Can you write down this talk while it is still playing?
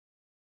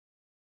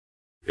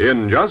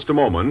In just a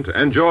moment,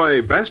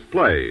 enjoy Best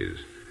Plays.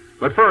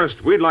 But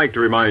first, we'd like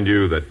to remind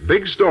you that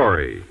Big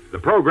Story, the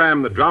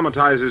program that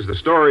dramatizes the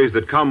stories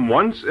that come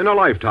once in a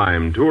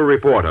lifetime to a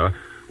reporter,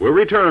 will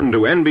return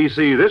to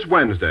NBC this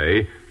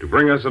Wednesday to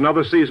bring us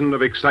another season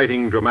of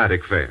exciting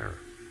dramatic fare.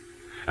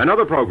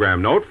 Another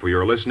program note for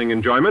your listening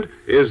enjoyment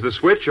is the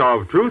switch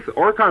of Truth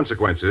or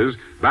Consequences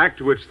back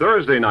to its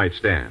Thursday night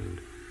stand.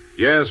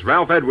 Yes,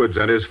 Ralph Edwards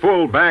and his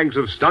full bags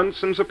of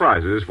stunts and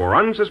surprises for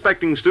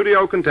unsuspecting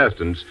studio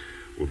contestants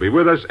will be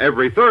with us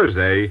every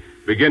Thursday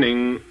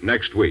beginning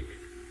next week.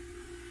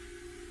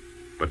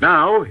 But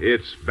now,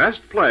 it's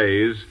Best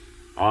Plays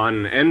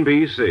on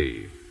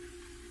NBC.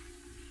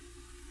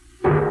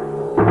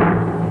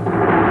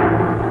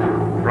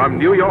 From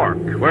New York,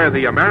 where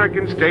the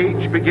American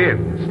stage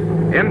begins,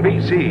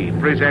 NBC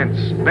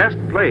presents Best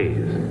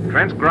Plays,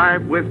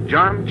 transcribed with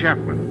John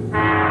Chapman.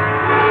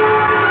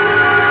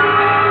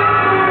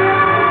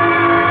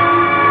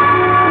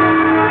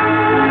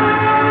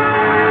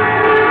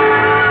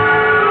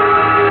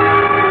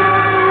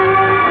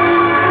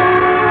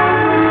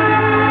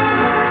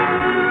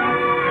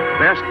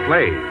 Best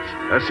Plays,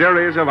 a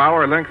series of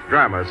hour-length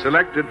dramas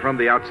selected from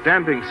the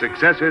outstanding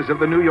successes of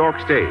the New York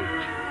stage.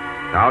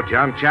 Now,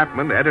 John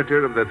Chapman,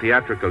 editor of the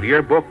theatrical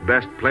yearbook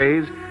Best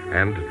Plays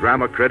and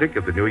drama critic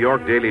of the New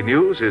York Daily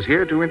News, is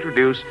here to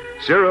introduce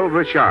Cyril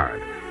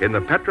Ritchard in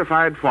The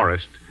Petrified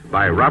Forest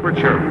by Robert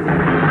Sherwood.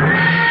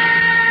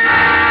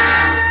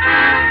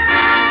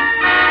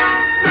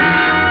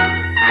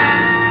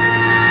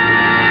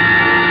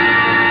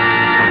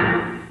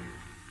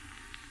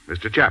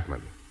 Mr.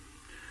 Chapman.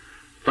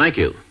 Thank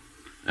you,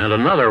 and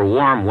another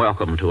warm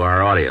welcome to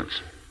our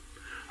audience.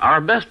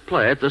 Our best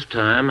play at this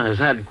time has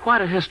had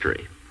quite a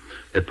history.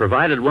 It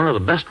provided one of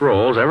the best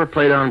roles ever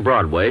played on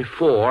Broadway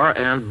for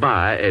and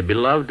by a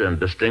beloved and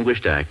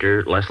distinguished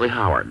actor, Leslie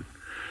Howard.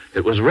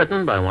 It was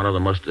written by one of the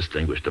most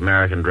distinguished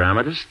American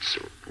dramatists,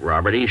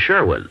 Robert E.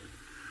 Sherwood.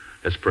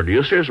 Its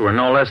producers were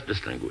no less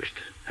distinguished,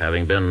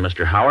 having been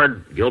Mr.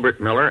 Howard, Gilbert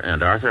Miller,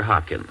 and Arthur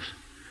Hopkins.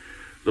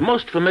 The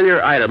most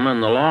familiar item in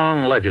the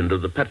long legend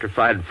of the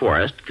Petrified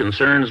Forest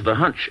concerns the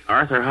hunch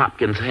Arthur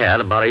Hopkins had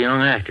about a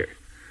young actor.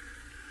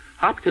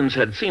 Hopkins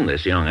had seen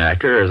this young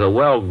actor as a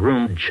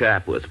well-groomed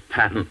chap with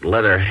patent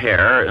leather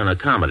hair in a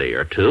comedy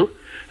or two,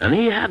 and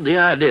he had the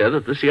idea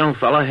that this young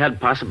fellow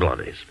had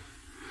possibilities.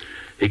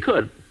 He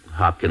could,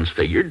 Hopkins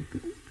figured,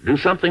 do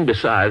something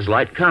besides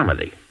light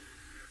comedy.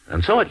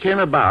 And so it came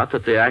about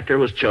that the actor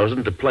was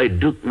chosen to play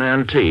Duke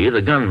Mantee,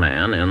 the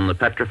gunman, in The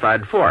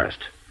Petrified Forest.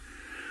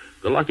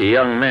 The lucky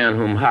young man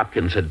whom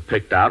Hopkins had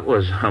picked out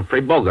was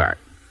Humphrey Bogart,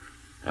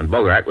 and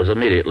Bogart was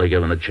immediately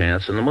given a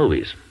chance in the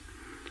movies.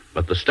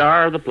 But the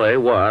star of the play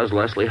was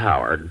Leslie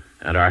Howard,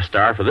 and our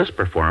star for this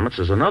performance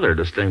is another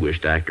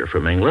distinguished actor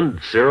from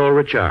England, Cyril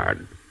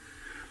Ritchard.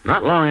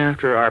 Not long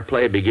after our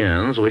play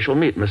begins, we shall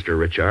meet Mr.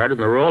 Ritchard in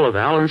the role of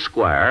Alan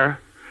Squier,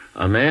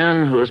 a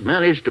man who has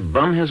managed to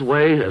bum his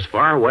way as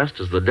far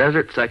west as the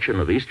desert section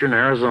of eastern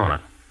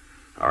Arizona.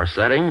 Our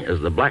setting is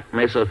the Black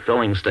Mesa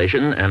filling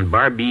station and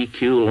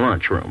barbecue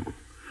lunchroom,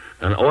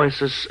 an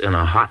oasis in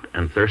a hot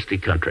and thirsty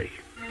country.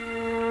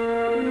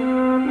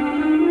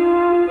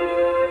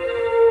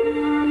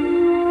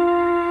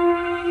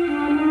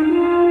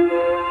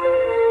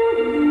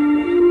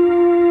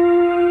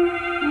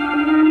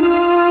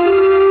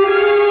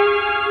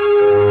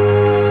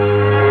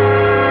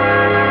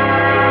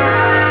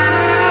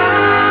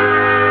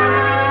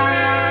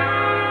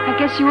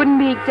 You wouldn't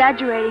be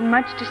exaggerating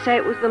much to say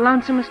it was the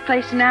lonesomest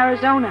place in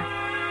Arizona.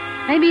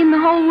 Maybe in the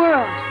whole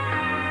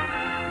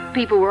world.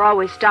 People were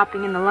always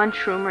stopping in the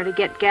lunchroom or to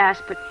get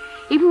gas, but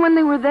even when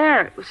they were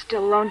there, it was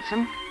still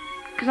lonesome.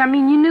 Because,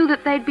 you knew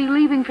that they'd be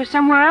leaving for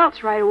somewhere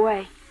else right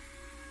away.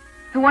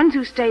 The ones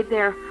who stayed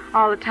there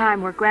all the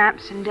time were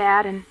Gramps and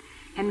Dad and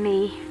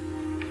me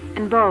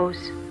and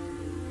Bose.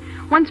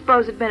 Once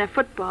Bose had been a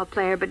football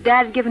player, but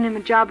Dad had given him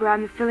a job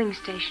around the filling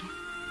station.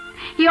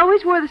 He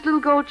always wore this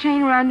little gold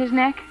chain around his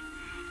neck.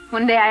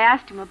 One day I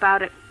asked him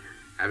about it.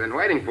 I've been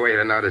waiting for you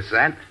to notice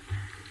that.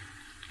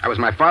 That was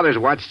my father's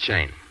watch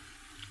chain.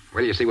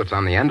 Wait till you see what's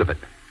on the end of it.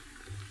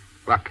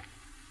 Look.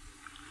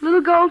 Little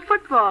gold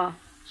football.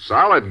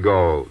 Solid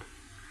gold.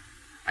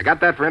 I got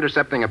that for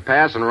intercepting a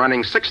pass and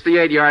running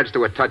 68 yards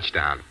to a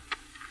touchdown.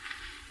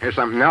 Here's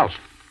something else.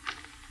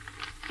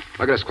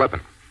 Look at this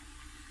clipping.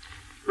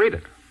 Read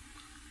it.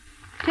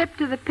 Tip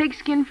to the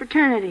pigskin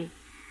fraternity.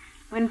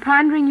 When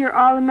pondering your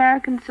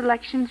All-American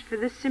selections for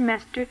this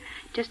semester,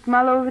 just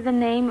mull over the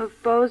name of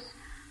Bose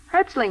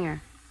Hertzlinger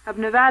of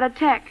Nevada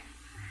Tech.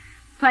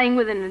 Playing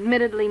with an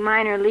admittedly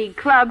minor league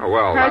club,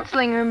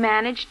 Hertzlinger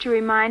managed to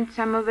remind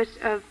some of us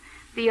of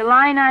the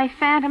Illini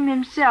Phantom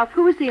himself.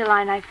 Who was the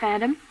Illini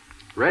Phantom?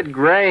 Red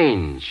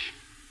Grange.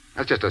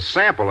 That's just a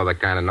sample of the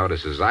kind of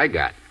notices I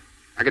got.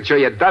 I could show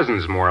you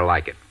dozens more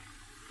like it.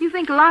 You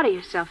think a lot of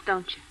yourself,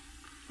 don't you?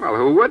 Well,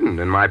 who wouldn't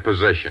in my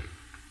position?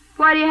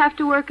 Why do you have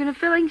to work in a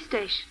filling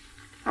station?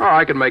 Oh,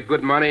 I could make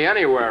good money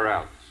anywhere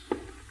else.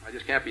 I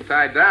just can't be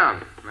tied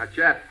down. Not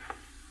yet.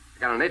 I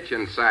got an itch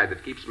inside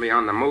that keeps me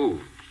on the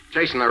move,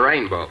 chasing the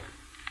rainbow.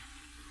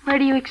 Where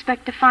do you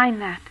expect to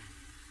find that?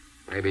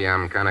 Maybe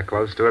I'm kind of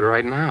close to it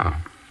right now.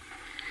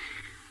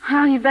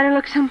 Well, you'd better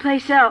look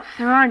someplace else.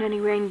 There aren't any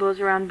rainbows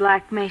around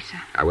Black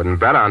Mesa. I wouldn't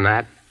bet on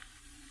that.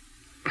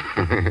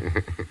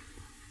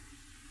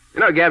 You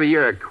know, Gabby,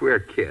 you're a queer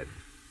kid.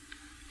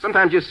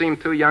 Sometimes you seem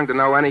too young to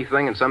know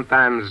anything, and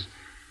sometimes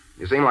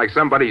you seem like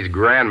somebody's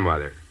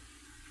grandmother,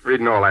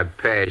 reading all that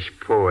pash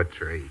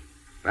poetry.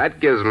 That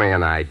gives me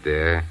an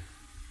idea.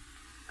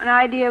 An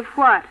idea of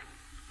what?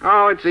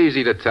 Oh, it's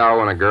easy to tell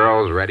when a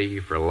girl's ready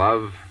for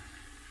love.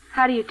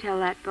 How do you tell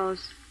that,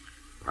 Bose?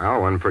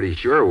 Well, one pretty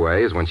sure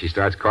way is when she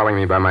starts calling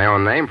me by my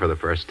own name for the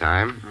first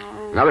time.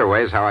 Oh. Another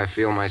way is how I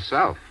feel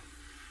myself.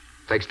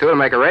 Takes two to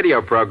make a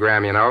radio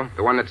program, you know.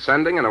 The one that's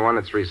sending and the one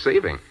that's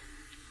receiving.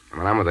 And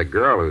when I'm with a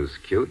girl who's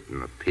cute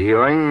and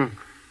appealing,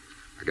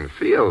 I can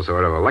feel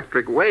sort of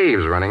electric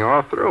waves running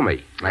all through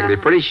me. I can be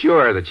pretty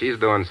sure that she's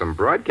doing some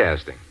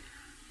broadcasting,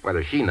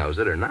 whether she knows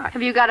it or not.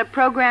 Have you got a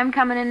program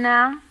coming in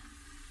now?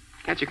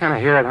 Can't you kind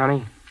of hear it,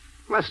 honey?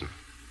 Listen.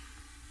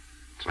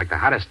 It's like the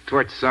hottest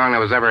torch song that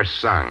was ever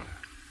sung.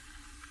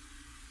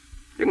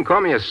 You can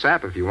call me a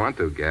sap if you want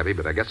to, Gabby,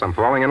 but I guess I'm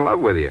falling in love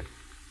with you.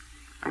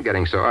 I'm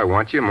getting so I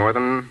want you more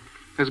than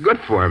is good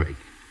for me.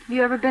 Have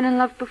you ever been in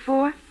love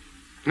before?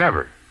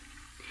 Never.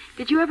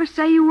 Did you ever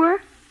say you were?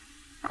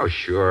 Oh,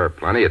 sure,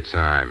 plenty of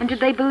times. And did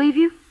they believe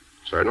you?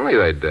 Certainly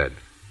they did.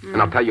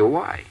 And I'll tell you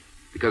why.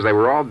 Because they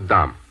were all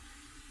dumb.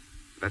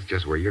 That's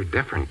just where you're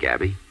different,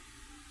 Gabby.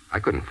 I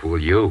couldn't fool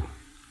you.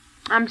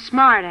 I'm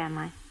smart, am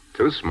I?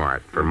 Too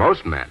smart for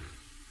most men.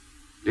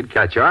 You'd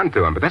catch on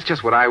to them, but that's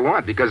just what I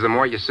want, because the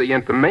more you see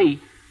into me,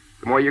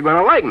 the more you're going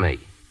to like me.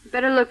 You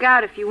better look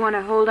out if you want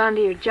to hold on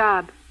to your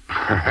job.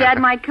 Dad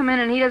might come in,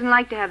 and he doesn't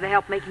like to have the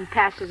help making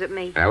passes at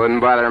me. That wouldn't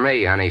bother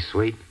me, honey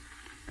sweet.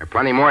 There are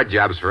plenty more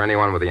jobs for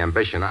anyone with the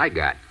ambition I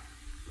got.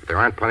 But there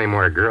aren't plenty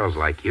more girls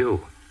like you.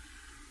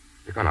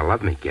 You're going to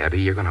love me,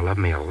 Gabby. You're going to love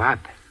me a lot.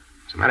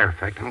 As a matter of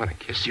fact, I'm going to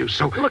kiss you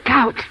so... Look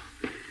out!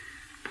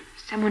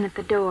 Someone at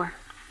the door.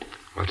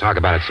 We'll talk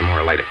about it some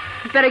more later.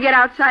 You better get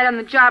outside on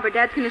the job, or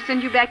Dad's going to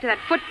send you back to that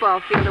football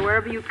field or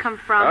wherever you come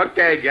from.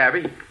 Okay,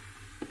 Gabby.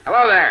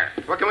 Hello there.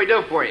 What can we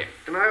do for you?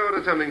 Can I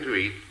order something to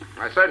eat?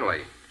 Why,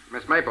 certainly.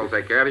 Miss Maple will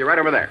take care of you right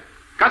over there.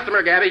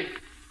 Customer, Gabby.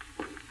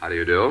 How do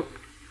you do?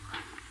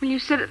 Will you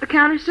sit at the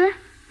counter, sir?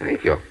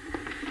 Thank you.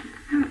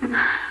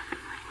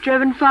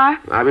 Driven far?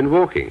 I've been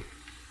walking.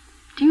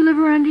 Do you live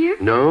around here?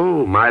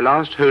 No, my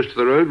last host of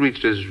the road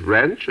reached his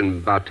ranch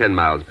and about 10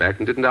 miles back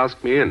and didn't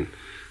ask me in.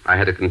 I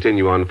had to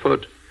continue on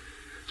foot.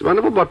 It's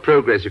wonderful what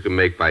progress you can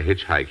make by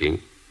hitchhiking.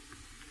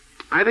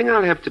 I think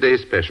I'll have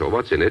today's special.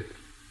 What's in it?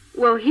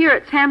 Well, here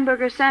it's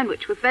hamburger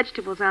sandwich with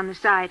vegetables on the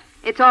side.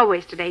 It's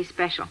always today's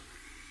special.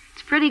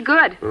 It's pretty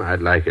good. Well,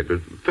 I'd like it,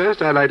 but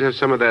first I'd like to have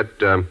some of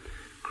that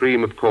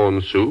cream of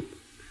corn soup,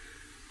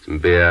 some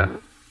beer,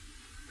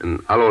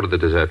 and I'll order the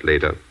dessert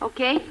later.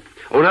 Okay.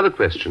 Oh, another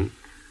question.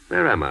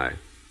 Where am I?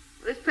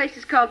 This place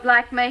is called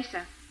Black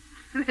Mesa.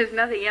 There's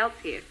nothing else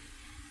here.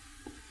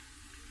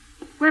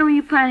 Where were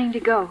you planning to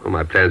go? Oh,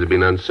 my plans have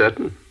been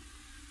uncertain.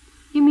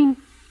 You mean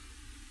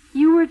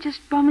you were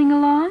just bumming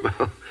along?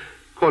 Well,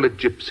 call it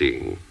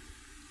gypsying.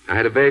 I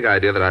had a vague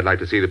idea that I'd like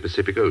to see the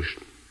Pacific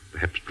Ocean,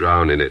 perhaps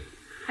drown in it.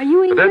 Are you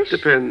But English? that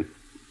depends...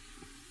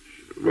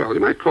 Well, you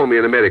might call me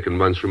an American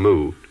once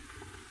removed.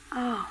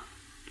 Oh.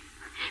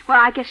 Well,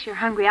 I guess you're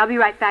hungry. I'll be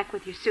right back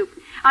with your soup.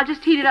 I'll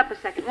just heat it up a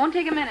second. Won't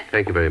take a minute.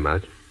 Thank you very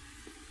much.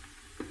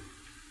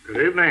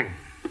 Good evening.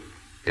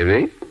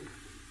 Evening?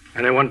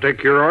 Anyone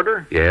take your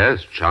order?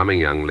 Yes, charming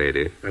young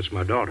lady. That's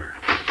my daughter.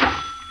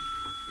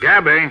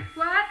 Gabby,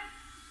 What?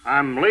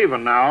 I'm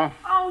leaving now.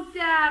 Oh,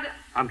 Dad.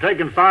 I'm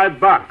taking $5.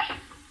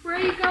 Where are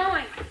you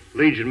going?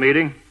 Legion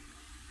meeting.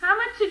 How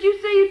much did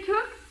you say you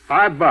took?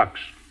 $5.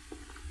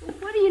 Well,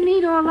 what do you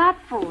need all that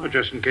for? Well,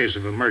 just in case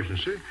of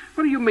emergency.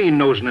 What do you mean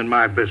nosing in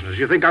my business?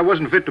 You think I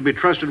wasn't fit to be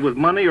trusted with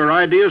money or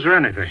ideas or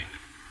anything?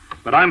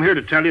 But I'm here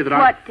to tell you that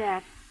What,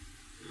 Dad?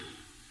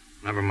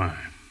 Never mind.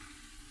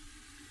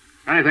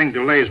 Anything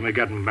delays me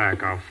getting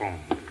back, I'll phone.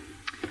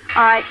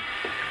 All right.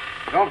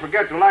 Don't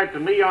forget to light the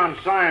neon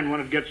sign when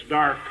it gets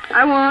dark.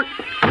 I won't.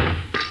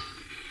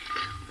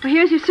 Well,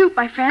 here's your soup,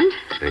 my friend.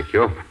 Thank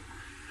you.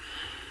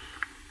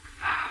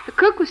 The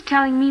cook was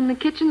telling me in the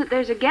kitchen that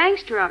there's a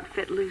gangster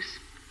outfit loose.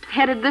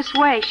 Headed this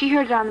way. She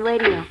heard it on the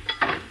radio.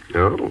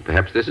 Oh,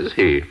 perhaps this is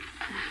he.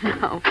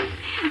 No,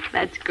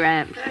 that's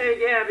Gramp. Hey,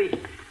 Gabby.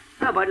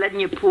 How about letting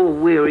your poor,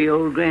 weary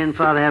old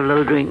grandfather have a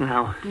little drink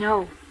now?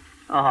 No.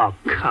 Oh,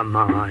 come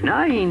on.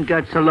 I ain't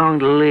got so long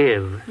to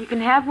live. You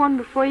can have one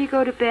before you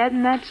go to bed,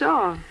 and that's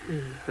all.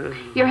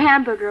 Your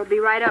hamburger will be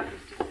right up,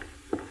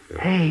 mister.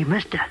 Hey,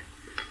 mister.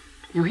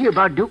 You hear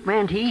about Duke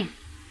Mantee?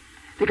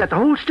 They got the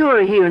whole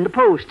story here in the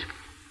Post.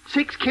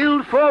 6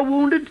 killed, 4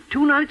 wounded,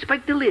 2 not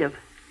expect to live.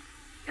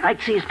 You like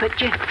to see his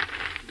picture?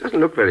 Doesn't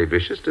look very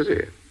vicious, does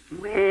he?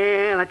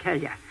 Well, I tell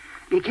you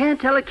can't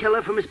tell a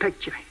killer from his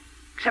picture,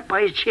 except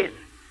by his chin.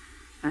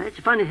 Now, that's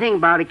the funny thing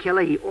about a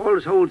killer. He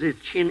always holds his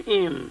chin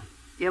in.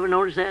 You ever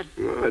notice that?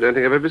 No, I don't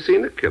think I've ever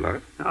seen a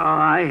killer. Oh,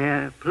 I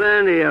have.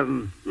 Plenty of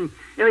them. You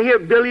ever hear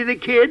Billy the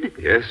Kid?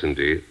 Yes,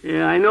 indeed.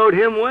 Yeah, I knowed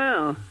him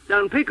well.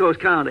 Down in Pecos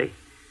County.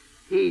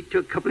 He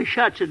took a couple of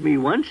shots at me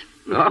once.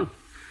 Oh,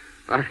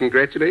 I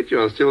congratulate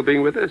you on still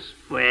being with us.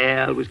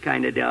 Well, it was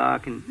kind of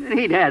dark, and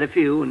he'd had a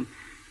few, and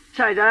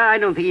besides, I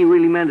don't think he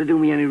really meant to do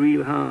me any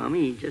real harm.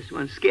 He just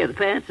wanted to scare the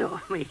pants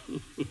off me.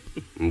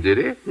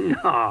 Did he? No,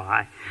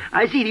 I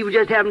seen he was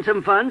just having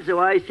some fun, so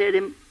I said to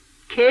him,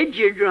 "Kid,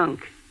 you're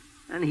drunk."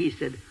 And he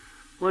said,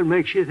 "What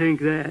makes you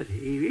think that?"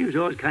 He was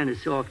always kind of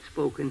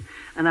soft-spoken.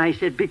 And I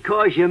said,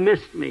 "Because you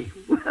missed me."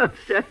 Well,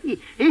 sir,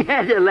 he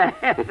had to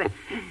laugh.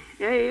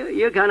 Yeah,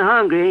 you're kind of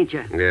hungry, ain't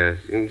you? Yes,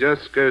 you can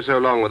just go so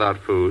long without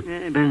food.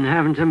 Been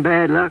having some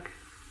bad luck?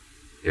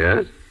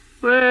 Yes?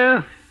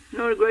 Well,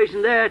 no regret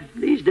in that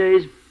these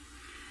days.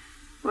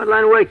 What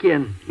line of work you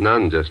in?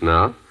 None just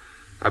now.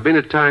 I've been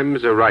at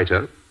times a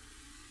writer.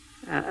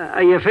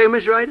 Are you a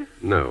famous writer?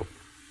 No.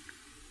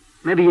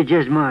 Maybe you're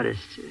just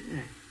modest.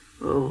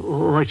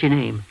 What's your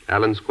name?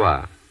 Alan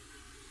Squier.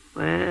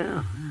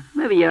 Well,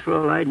 maybe you, for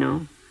all I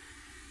know.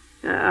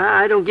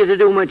 I don't get to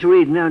do much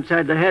reading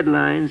outside the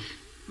headlines.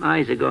 My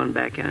eyes are going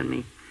back on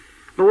me.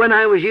 But when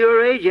I was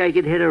your age, I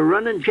could hit a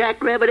running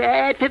jackrabbit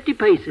at 50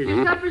 paces.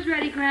 Your supper's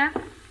ready,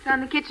 Gramp. It's on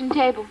the kitchen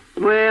table.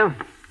 Well,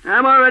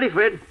 I'm all ready,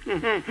 Fred.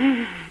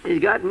 He's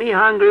got me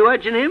hungry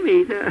watching him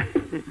eat.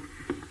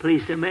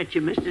 Pleased to meet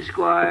you, Mr.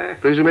 Squier.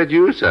 Pleased to meet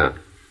you, sir.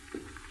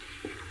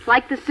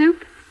 Like the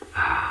soup?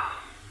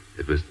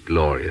 It was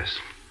glorious.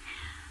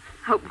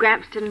 Hope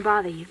Gramps didn't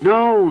bother you.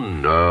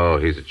 No.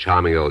 He's a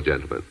charming old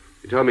gentleman.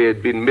 He told me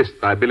he'd been missed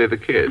by Billy the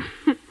Kid.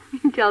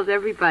 He tells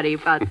everybody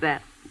about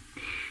that.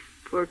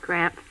 Poor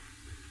Gramp.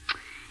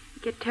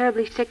 You get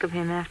terribly sick of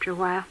him after a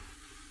while.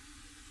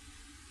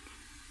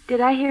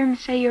 Did I hear him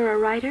say you're a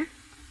writer?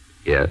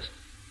 Yes.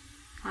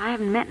 Well, I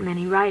haven't met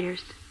many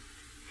writers.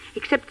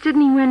 Except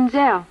Sidney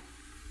Wenzel.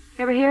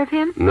 You ever hear of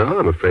him? No,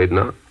 I'm afraid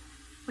not.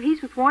 Well,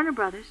 he's with Warner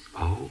Brothers.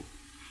 Oh.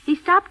 He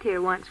stopped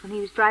here once when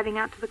he was driving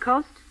out to the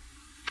coast.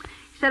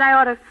 He said I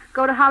ought to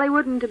go to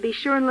Hollywood and to be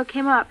sure and look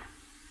him up.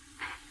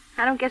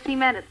 I don't guess he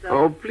meant it, though.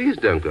 Oh, please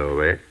don't go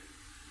away.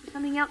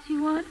 Something else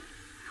you want?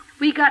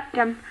 We got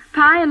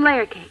pie and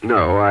layer cake.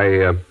 No,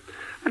 I'd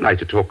like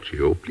to talk to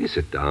you. Please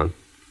sit down.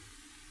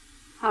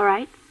 All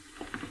right.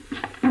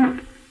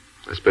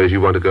 I suppose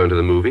you want to go into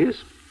the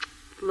movies?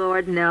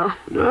 Lord, no.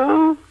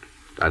 No?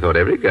 I thought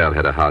every girl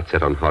had a heart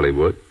set on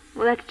Hollywood.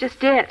 Well, that's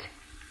just it.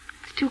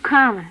 It's too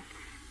common.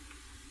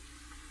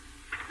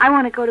 I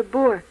want to go to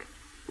Bourg.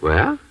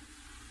 Where?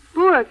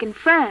 Bourg in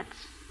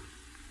France.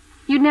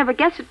 You'd never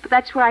guess it, but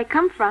that's where I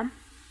come from.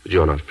 But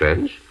you're not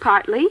French.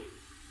 Partly.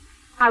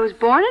 I was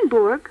born in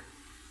Bourg,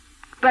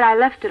 but I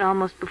left it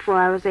almost before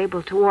I was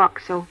able to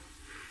walk, so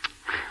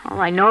all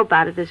I know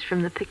about it is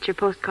from the picture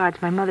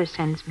postcards my mother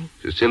sends me.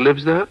 She still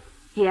lives there?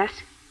 Yes.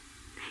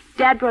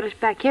 Dad brought us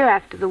back here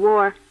after the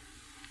war.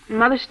 And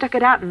Mother stuck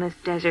it out in this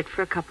desert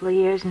for a couple of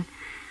years, and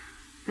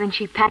then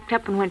she packed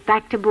up and went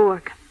back to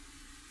Bourg.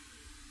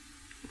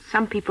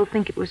 Some people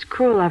think it was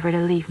cruel of her to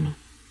leave me.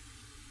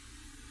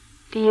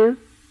 Do you?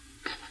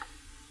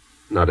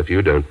 Not if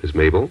you don't, Miss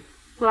Mabel.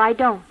 Well, I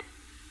don't.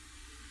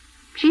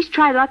 She's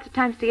tried lots of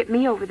times to get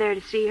me over there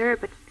to see her,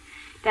 but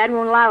Dad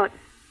won't allow it.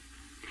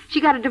 She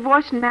got a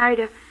divorce and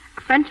married a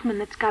Frenchman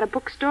that's got a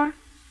bookstore.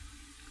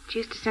 She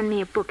used to send me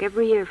a book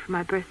every year for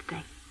my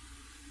birthday.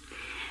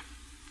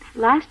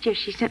 Last year,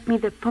 she sent me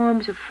the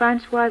poems of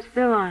Françoise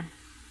Villon.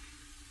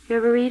 You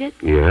ever read it?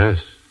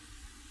 Yes.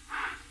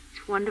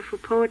 It's wonderful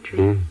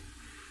poetry.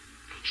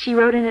 She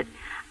wrote in it,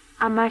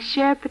 "À ma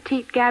chère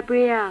petite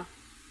Gabrielle."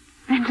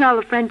 That's all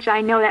the French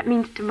I know. That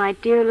means to my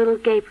dear little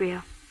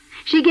Gabrielle.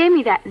 She gave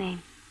me that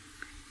name.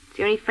 It's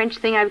the only French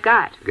thing I've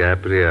got.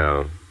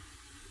 Gabrielle.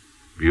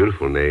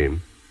 Beautiful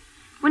name.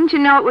 Wouldn't you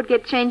know it would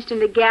get changed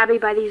into Gabby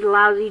by these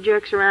lousy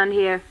jerks around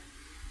here?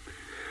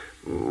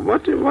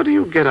 What do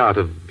you get out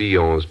of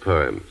Villon's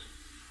poems?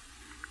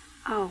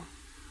 Oh.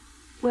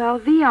 Well,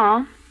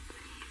 Villon,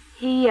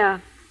 he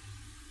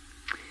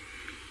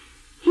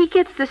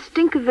gets the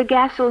stink of the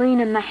gasoline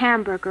and the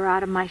hamburger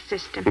out of my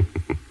system.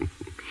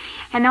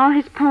 And all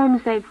his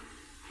poems, they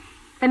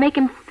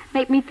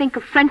make me think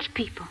of French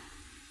people.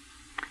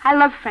 I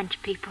love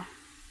French people.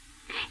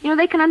 You know,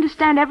 they can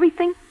understand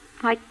everything,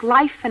 like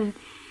life and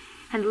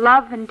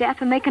love and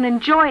death, and they can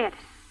enjoy it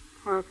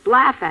or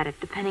laugh at it,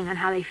 depending on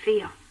how they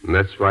feel. And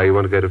that's why you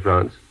want to go to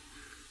France?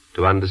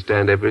 To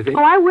understand everything?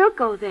 Oh, I will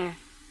go there.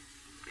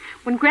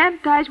 When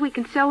Gramp dies, we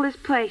can sell this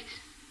place.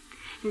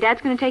 And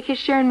Dad's going to take his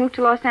share and move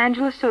to Los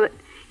Angeles so that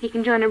he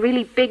can join a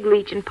really big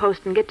Legion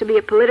post and get to be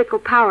a political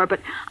power. But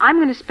I'm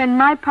going to spend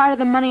my part of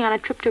the money on a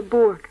trip to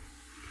Bourg,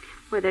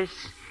 where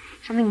there's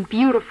something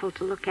beautiful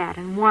to look at,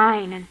 and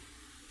wine, and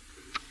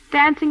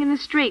dancing in the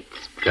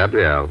streets.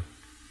 Gabrielle,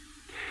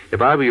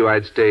 if I were you,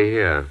 I'd stay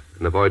here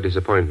and avoid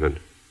disappointment.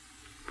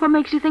 What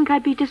makes you think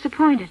I'd be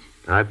disappointed?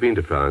 I've been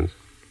to France.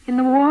 In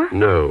the war?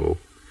 No.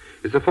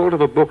 It's the fault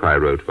of a book I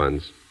wrote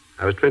once.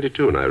 I was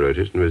 22 when I wrote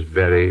it, and it was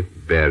very,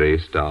 very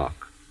stark.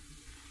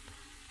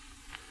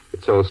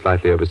 It sold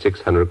slightly over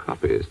 600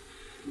 copies.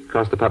 It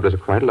cost the publisher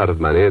quite a lot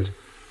of money. It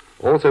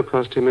also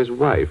cost him his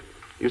wife.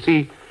 You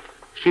see,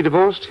 she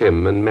divorced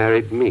him and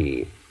married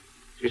me.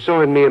 She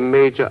saw in me a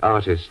major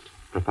artist,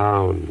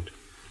 profound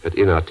but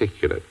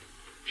inarticulate.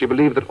 She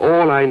believed that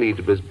all I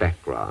needed was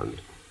background.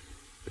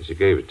 And she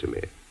gave it to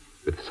me,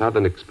 with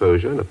southern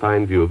exposure and a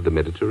fine view of the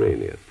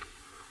Mediterranean.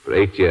 For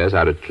 8 years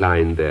I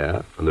reclined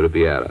there on the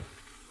Riviera,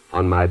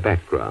 on my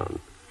background,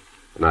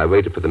 and I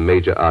waited for the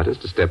major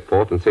artist to step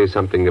forth and say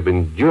something of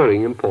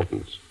enduring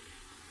importance.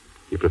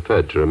 He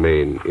preferred to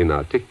remain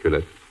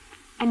inarticulate.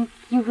 And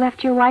you've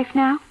left your wife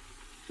now?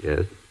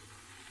 Yes.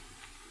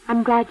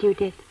 I'm glad you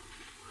did.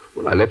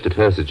 Well, I left at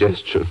her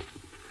suggestion.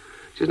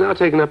 She's now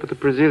taken up with a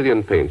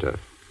Brazilian painter,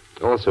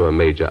 also a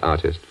major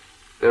artist.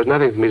 There was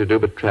nothing for me to do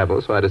but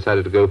travel, so I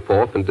decided to go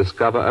forth and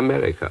discover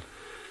America.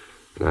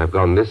 And I've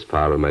gone this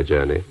far on my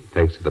journey,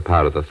 thanks to the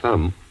power of the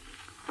thumb.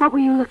 What were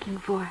you looking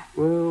for?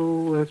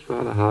 Well, that's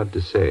rather hard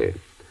to say.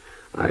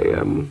 I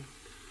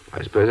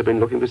suppose I've been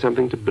looking for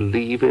something to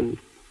believe in.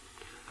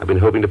 I've been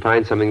hoping to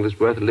find something that's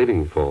worth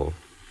living for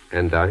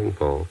and dying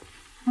for.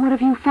 What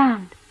have you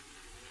found?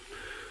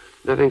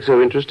 Nothing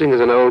so interesting as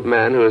an old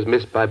man who is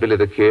missed by Billy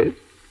the Kid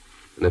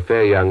and a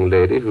fair young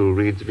lady who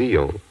reads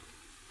Villon.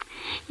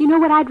 You know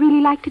what I'd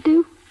really like to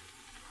do?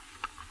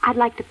 I'd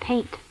like to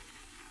paint.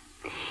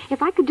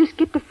 If I could just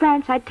get to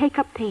France, I'd take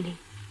up painting.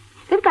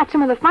 They've got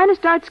some of the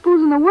finest art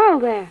schools in the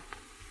world there.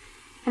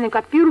 And they've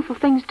got beautiful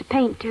things to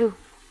paint, too.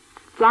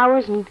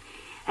 Flowers and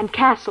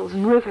castles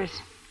and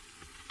rivers.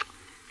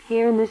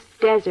 Here in this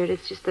desert,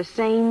 it's just the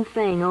same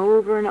thing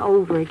over and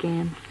over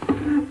again.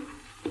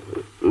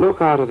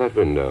 Look out of that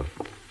window.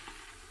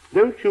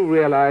 Don't you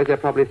realize there are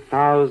probably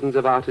thousands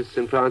of artists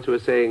in France who are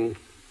saying,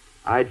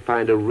 I'd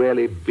find a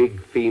really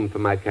big theme for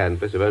my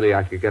canvas if only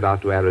I could get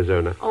out to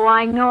Arizona? Oh,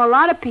 I know a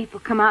lot of people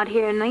come out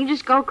here and they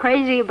just go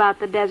crazy about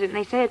the desert. And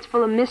they say it's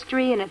full of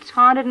mystery and it's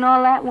haunted and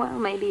all that. Well,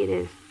 maybe it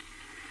is.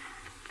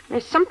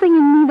 There's something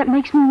in me that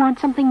makes me want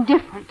something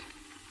different.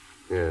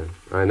 Yeah,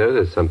 I know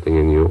there's something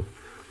in you.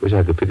 Wish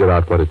I could figure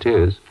out what it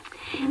is.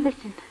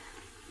 Listen,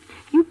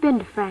 you've been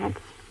to France.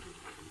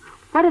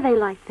 What are they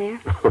like there?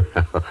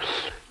 Well,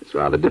 it's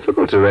rather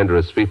difficult to render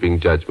a sweeping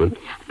judgment.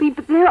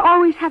 But they're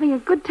always having a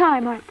good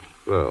time, aren't they?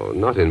 Well,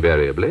 not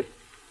invariably.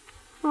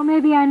 Well,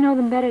 maybe I know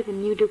them better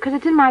than you do, because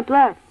it's in my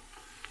blood.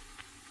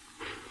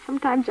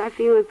 Sometimes I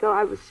feel as though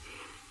I was,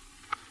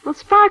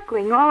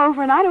 sparkling all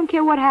over, and I don't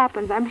care what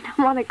happens. I mean,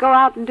 I want to go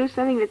out and do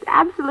something that's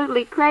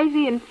absolutely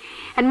crazy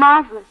and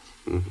marvelous.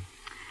 Mm-hmm.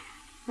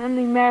 Then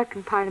the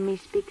American part of me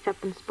speaks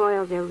up and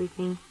spoils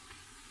everything.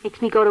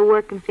 Makes me go to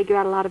work and figure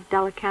out a lot of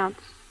dull accounts.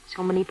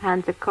 So many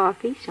pounds of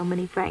coffee, so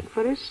many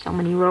frankfurters, so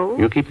many rolls.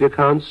 You keep the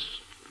accounts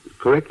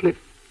correctly?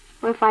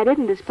 Well, if I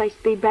didn't, this place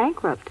would be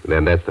bankrupt.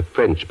 Then that's the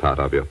French part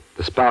of you.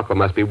 The sparkle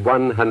must be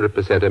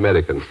 100%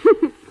 American.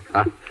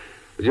 Would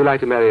you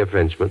like to marry a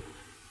Frenchman?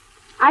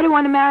 I don't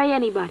want to marry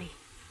anybody.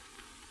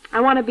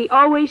 I want to be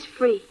always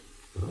free.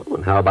 Oh,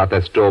 and how about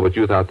that stalwart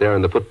youth out there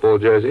in the football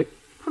jersey?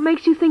 What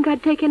makes you think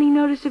I'd take any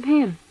notice of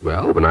him?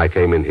 Well, when I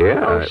came in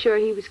here, Oh, sure,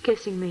 he was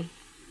kissing me.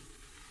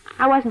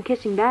 I wasn't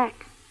kissing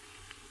back.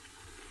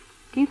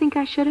 Do you think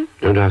I should have?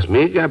 Don't ask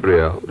me,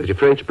 Gabrielle. Let your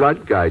French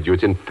blood guide you.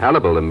 It's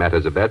infallible in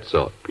matters of that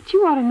sort. But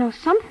you ought to know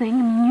something.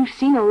 I mean, you've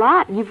seen a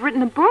lot, and you've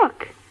written a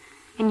book.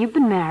 And you've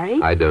been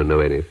married. I don't know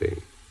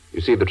anything.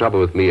 You see, the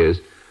trouble with me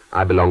is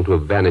I belong to a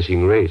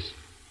vanishing race.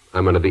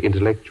 I'm one of the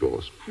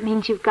intellectuals. That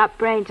means you've got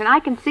brains, and I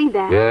can see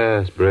that.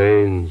 Yes,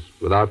 brains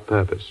without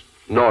purpose.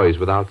 Noise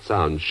without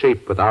sound.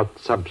 Shape without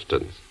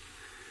substance.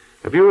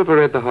 Have you ever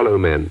read The Hollow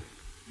Men?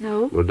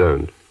 No. Well,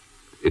 don't.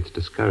 It's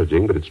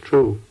discouraging, but it's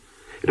true.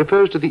 It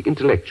refers to the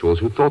intellectuals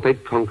who thought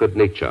they'd conquered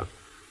nature.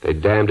 They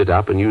dammed it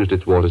up and used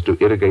its waters to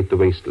irrigate the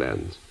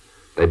wastelands.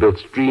 They built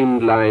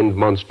streamlined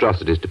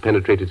monstrosities to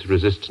penetrate its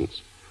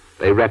resistance.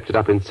 They wrapped it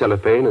up in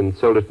cellophane and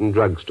sold it in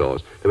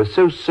drugstores. They were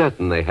so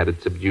certain they had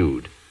it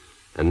subdued.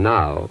 And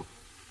now,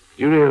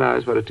 do you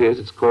realize what it is?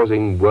 It's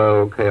causing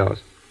world chaos.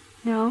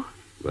 No.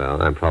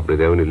 Well, I'm probably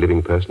the only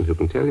living person who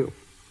can tell you.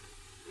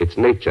 It's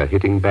nature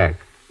hitting back.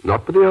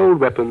 Not with the old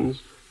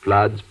weapons,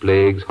 floods,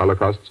 plagues,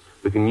 holocausts.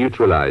 We can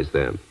neutralize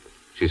them.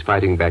 She's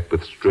fighting back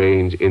with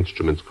strange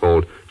instruments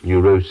called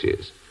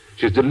neuroses.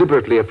 She's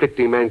deliberately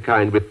afflicting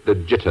mankind with the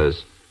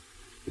jitters.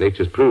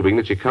 Nature's proving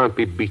that she can't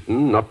be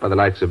beaten, not by the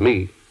likes of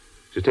me.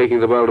 She's taking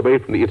the world away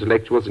from the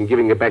intellectuals and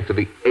giving it back to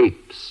the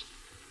apes.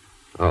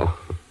 Oh,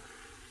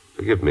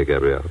 forgive me,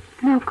 Gabrielle.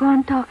 No, go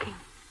on talking.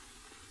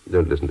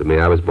 Don't listen to me.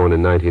 I was born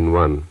in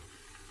 1901,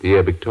 the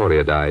year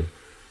Victoria died.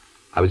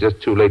 I was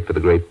just too late for the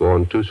Great War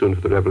and too soon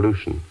for the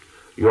Revolution.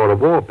 You're a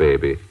war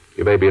baby.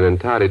 You may be an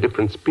entirely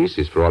different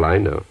species for all I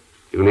know.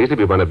 You can easily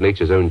be one of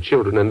nature's own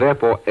children and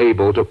therefore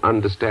able to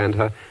understand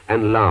her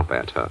and laugh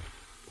at her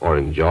or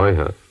enjoy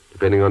her,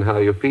 depending on how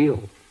you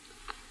feel.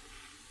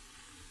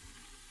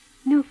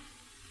 No,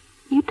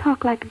 you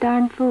talk like a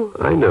darn fool.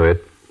 I know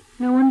it.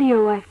 No wonder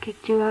your wife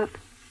kicked you out.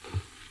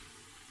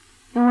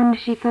 No wonder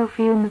she fell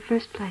for you in the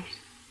first place.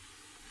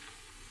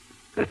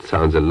 That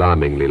sounds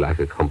alarmingly like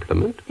a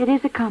compliment. It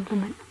is a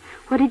compliment.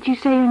 What did you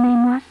say your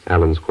name was?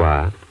 Alan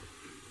Squier.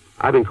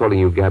 I've been calling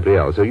you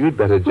Gabrielle, so you'd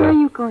better just... Where are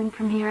you going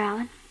from here,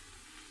 Alan?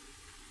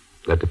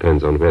 That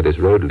depends on where this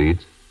road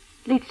leads.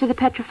 Leads to the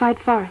Petrified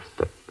Forest.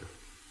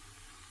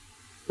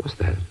 What's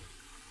that?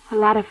 A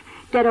lot of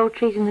dead old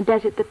trees in the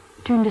desert that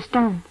turned to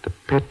stone. The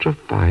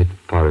Petrified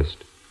Forest.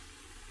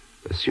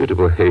 A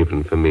suitable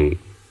haven for me.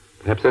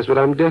 Perhaps that's what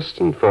I'm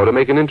destined for, to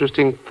make an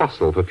interesting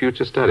fossil for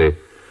future study.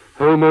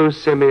 Homo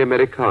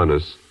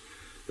semi-Americanus.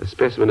 A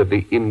specimen of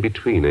the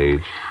in-between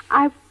age.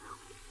 I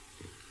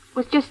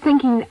was just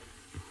thinking...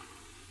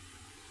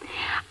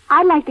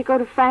 I'd like to go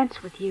to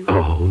France with you.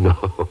 Oh,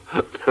 no.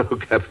 No,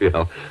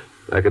 Gabrielle.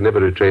 I can never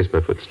retrace my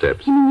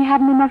footsteps. You mean you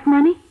haven't enough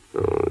money?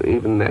 Oh,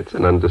 even that's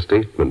an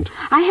understatement.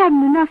 I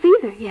haven't enough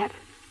either yet.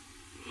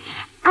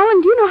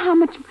 Alan, do you know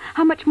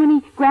how much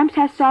money Gramps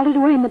has salted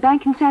away in the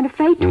bank in Santa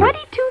Fe?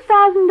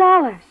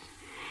 $22,000.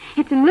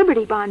 It's in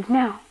Liberty bonds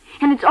now,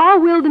 and it's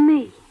all willed to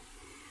me.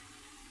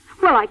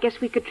 Well, I guess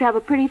we could travel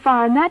pretty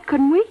far on that,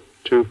 couldn't we?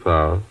 Too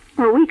far.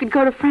 Well, we could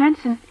go to France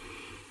and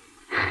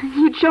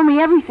you'd show me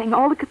everything,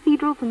 all the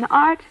cathedrals and the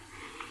art,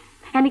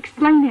 and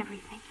explain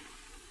everything.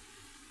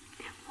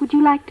 Would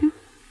you like to?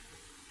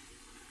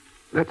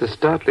 That's a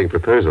startling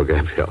proposal,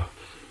 Gabrielle.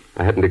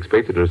 I hadn't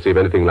expected to receive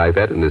anything like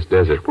that in this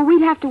desert. Well,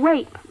 we'd have to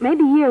wait,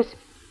 maybe years.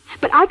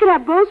 But I could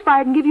have Bose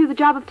fired and give you the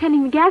job of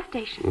tending the gas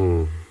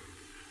station.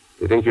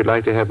 You think you'd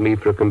like to have me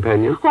for a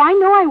companion? Oh, I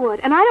know I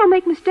would, and I don't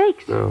make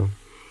mistakes. No.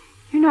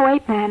 You're no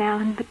ape man,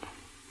 Alan, but...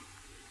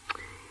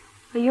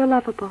 Well, you're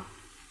lovable.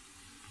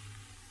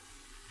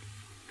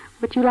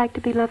 Would you like to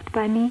be loved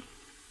by me?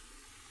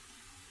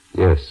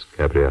 Yes,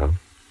 Gabrielle.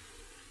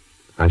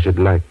 I should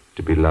like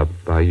to be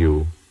loved by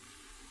you.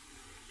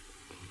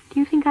 Do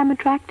you think I'm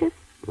attractive?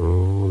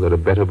 Oh, there are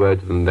better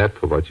words than that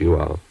for what you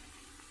are.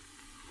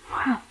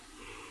 Well,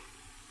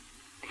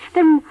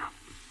 then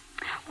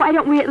why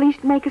don't we at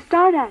least make a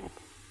start at it?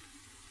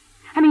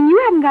 I mean,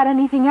 you haven't got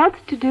anything else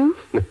to do.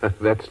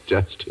 That's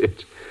just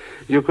it.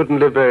 You couldn't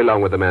live very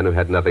long with a man who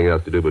had nothing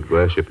else to do but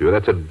worship you.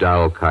 That's a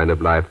dull kind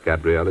of life,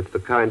 Gabrielle. It's the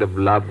kind of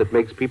love that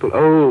makes people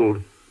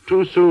old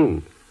too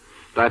soon.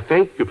 But I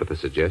thank you for the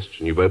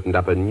suggestion. You've opened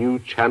up a new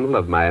channel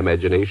of my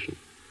imagination,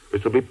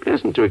 which will be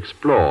pleasant to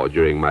explore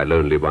during my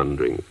lonely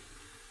wanderings.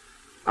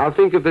 I'll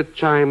think of the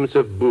chimes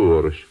of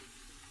Bourges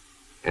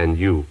and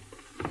you.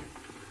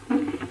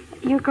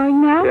 You're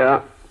going now?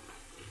 Yeah.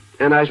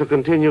 And I shall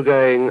continue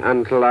going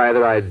until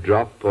either I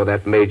drop or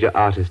that major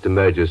artist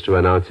emerges to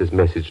announce his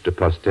message to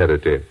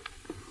posterity.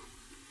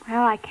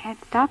 Well, I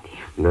can't stop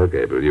you. No,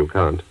 Gabriel, you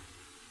can't.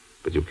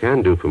 But you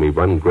can do for me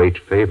one great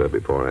favor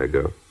before I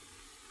go.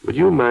 Would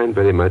you mind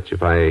very much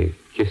if I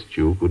kissed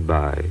you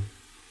goodbye?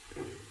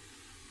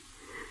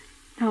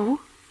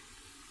 No.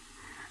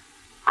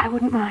 I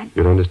wouldn't mind.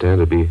 You'd understand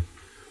it'd be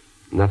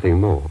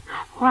nothing more.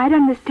 Oh, I'd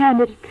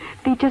understand it'd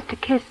be just a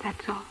kiss,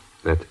 that's all.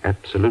 That's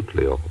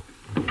absolutely all.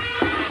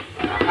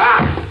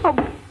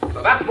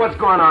 So that's what's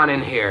going on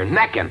in here,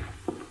 necking.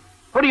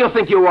 Who do you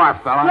think you are,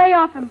 fella? Lay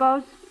off him,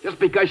 Bose. Just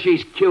because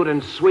she's cute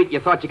and sweet, you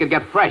thought you could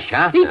get fresh,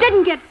 huh? He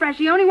didn't get fresh.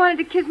 He only wanted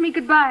to kiss me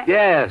goodbye.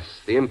 Yes,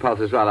 the impulse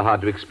is rather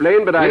hard to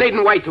explain, but You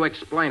needn't wait to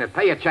explain it.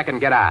 Pay your check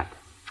and get out.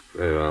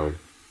 Very well.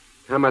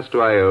 How much do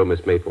I owe,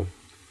 Miss Maple?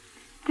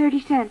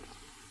 30 cents.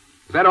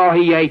 Is that all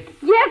he ate?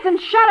 Yes, and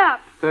shut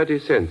up. 30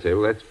 cents, eh?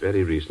 Well, that's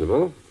very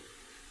reasonable.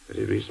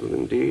 Very reasonable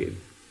indeed.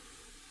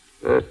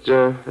 But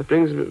that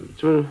brings me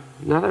to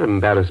another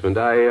embarrassment.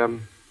 I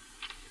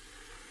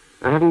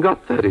haven't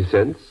got 30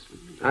 cents.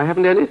 I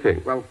haven't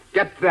anything. Well,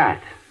 get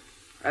that.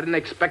 I didn't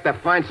expect to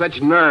find such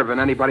nerve in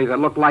anybody that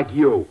looked like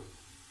you.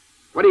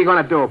 What are you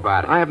going to do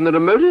about it? I haven't the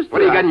remotest... What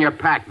do you got in your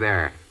pack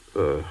there?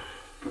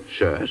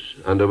 Shirt,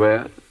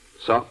 underwear,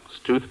 socks,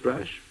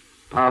 toothbrush,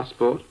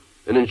 passport,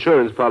 an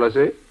insurance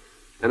policy,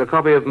 and a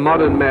copy of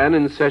Modern Man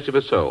in Search of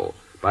a Soul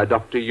by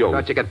Dr. Jung.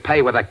 Thought you could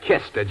pay with a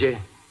kiss, did you?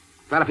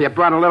 Thought if you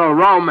brought a little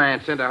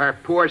romance into her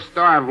poor,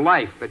 starved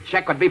life, the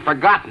check would be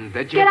forgotten,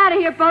 did you? Get out of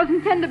here, Bose,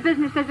 and tend to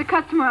business. There's a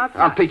customer outside.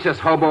 I'll teach this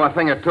hobo a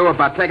thing or two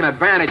about taking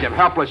advantage of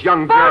helpless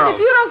young Bose, girls. if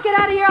you don't get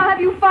out of here, I'll have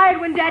you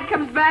fired when Dad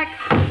comes back.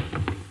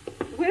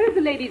 Where's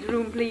the ladies'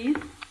 room, please?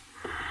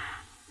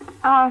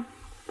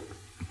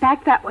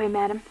 Back that way,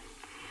 madam.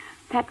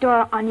 That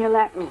door on your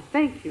left. Oh,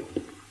 thank you.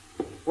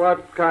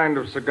 What kind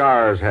of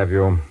cigars have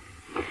you?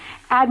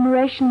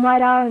 Admiration,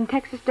 White Owl, and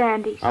Texas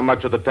Dandies. How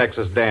much are the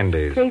Texas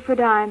Dandies? 3 for a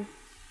dime.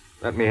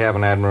 Let me have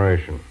an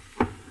admiration.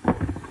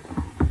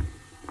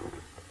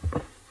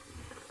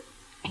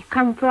 You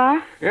come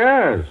far?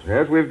 Yes,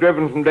 we've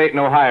driven from Dayton,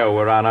 Ohio.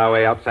 We're on our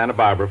way out Santa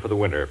Barbara for the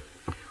winter.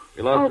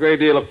 We lost a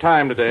great deal of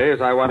time today as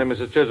I wanted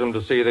Mrs. Chisholm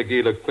to see the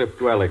Gila Cliff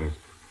dwellings.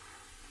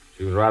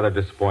 She was rather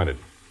disappointed.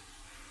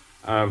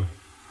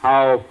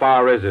 How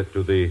far is it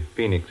to the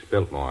Phoenix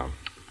Biltmore?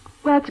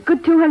 Well, it's a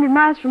good 200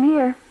 miles from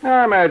here.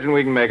 I imagine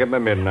we can make it by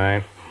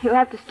midnight. You'll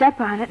have to step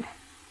on it.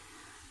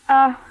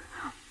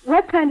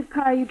 What kind of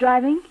car are you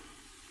driving?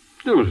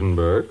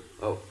 Duesenberg.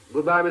 Oh,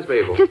 goodbye, Miss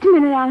Maple. Just a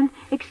minute, Alan.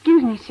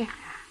 Excuse me, sir.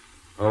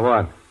 Oh,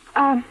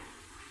 what?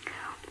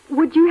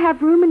 Would you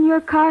have room in your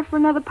car for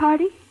another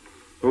party?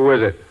 Who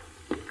is it?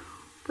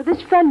 for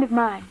this friend of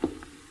mine,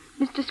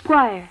 Mr.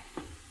 Squier.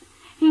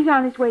 He's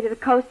on his way to the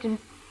coast, and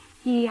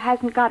he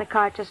hasn't got a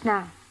car just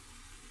now.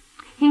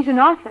 He's an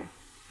author.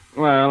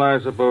 Well, I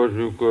suppose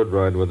you could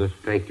ride with us.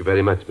 Thank you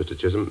very much, Mr.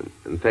 Chisholm.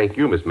 And thank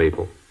you, Miss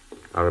Maple.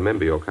 I'll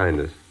remember your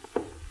kindness.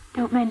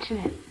 Don't mention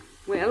it.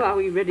 Well, are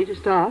we ready to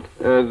start?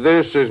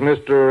 This is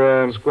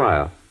Mr.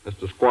 Squier.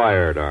 Mr.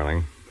 Squier,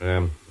 darling.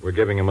 We're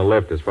giving him a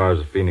lift as far as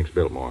the Phoenix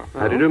Biltmore.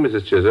 How do you do,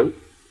 Mrs. Chisholm?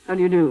 How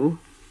do you do?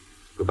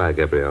 Goodbye,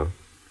 Gabrielle.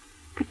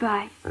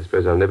 Goodbye. I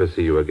suppose I'll never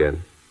see you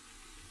again.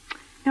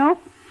 No.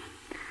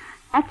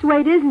 That's the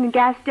way it is in the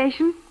gas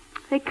station.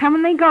 They come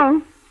and they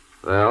go.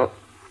 Well,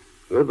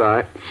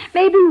 goodbye.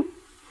 Maybe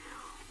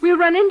we'll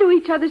run into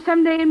each other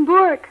someday in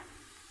Bourke.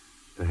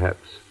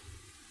 Perhaps.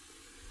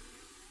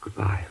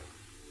 Goodbye.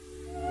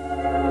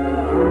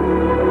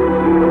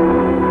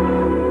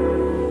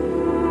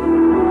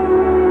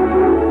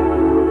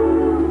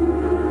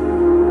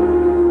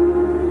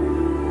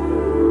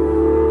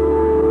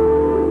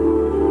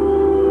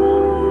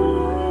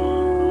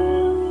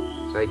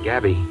 Say,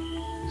 Gabby,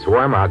 it's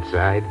warm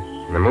outside,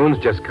 and the moon's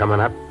just coming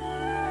up.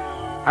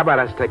 How about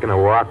us taking a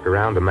walk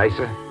around the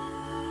mesa?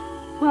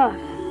 Well,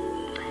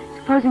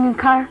 supposing a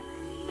car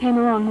came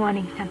along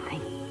wanting something.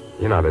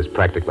 You know, there's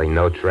practically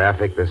no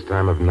traffic this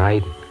time of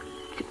night.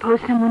 Suppose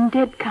someone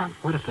did come.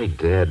 What if they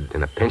did?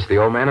 In a pinch, the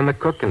old man and the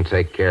cook can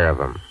take care of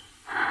them.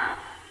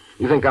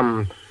 You think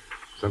I'm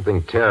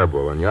something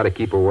terrible, and you ought to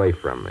keep away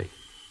from me.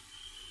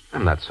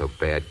 I'm not so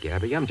bad,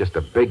 Gabby. I'm just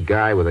a big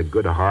guy with a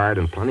good heart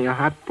and plenty of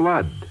hot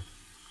blood.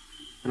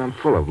 And I'm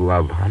full of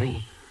love,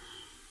 honey.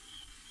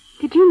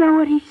 Did you know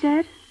what he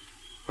said?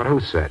 But who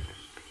said?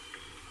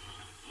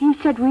 He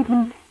said we've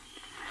been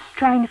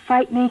trying to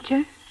fight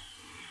nature,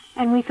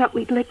 and we thought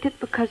we'd licked it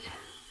because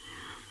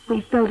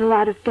we've built a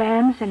lot of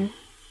dams and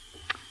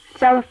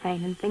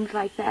cellophane and things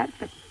like that,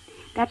 but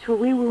that's where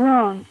we were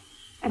wrong.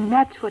 And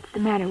that's what's the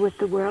matter with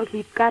the world.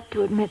 We've got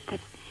to admit that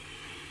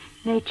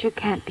nature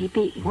can't be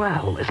beaten.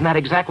 Well, isn't that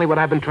exactly what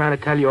I've been trying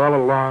to tell you all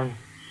along?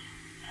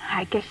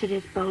 I guess it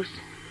is, Bose.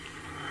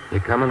 You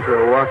coming for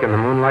a walk in the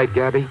moonlight,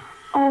 Gabby?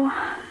 Oh,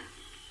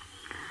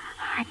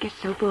 I guess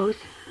so, Bose.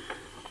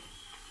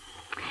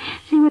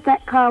 See what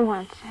that car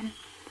wants, and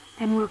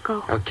then we'll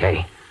go.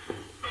 Okay.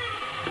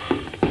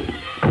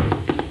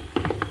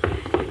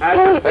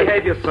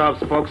 Behave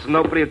yourselves, folks.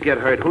 Nobody will get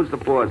hurt. Who's the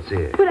boss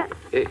here?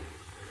 But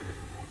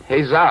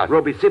He's out.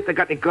 Ruby, see if they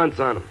got any guns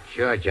on him.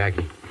 Sure,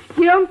 Jackie.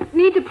 you don't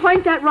need to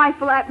point that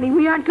rifle at me.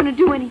 We aren't going to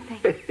do anything.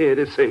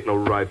 This ain't no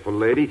rifle,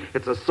 lady.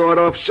 It's a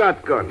sawed-off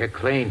shotgun. You're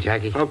clean,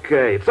 Jackie.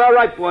 Okay. It's all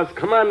right, boss.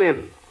 Come on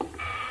in.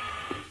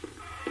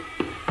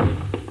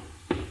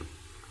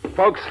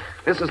 Folks,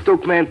 this is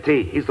Duke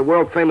Mantee. He's the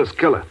world-famous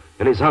killer,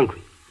 and he's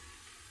hungry.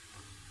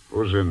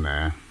 Who's in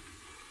there?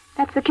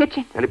 That's the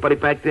kitchen. Anybody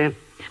back there?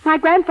 My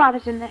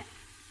grandfather's in there.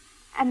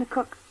 And the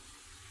cook.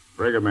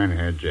 Bring him in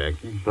here,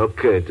 Jackie.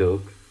 Okay,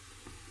 Duke.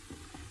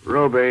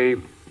 Ruby,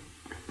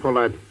 pull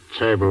that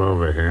table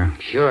over here.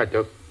 Sure,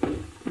 Duke.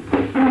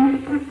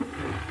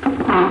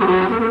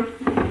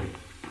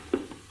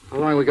 How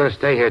long are we going to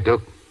stay here,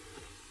 Duke?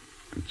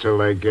 Until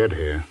they get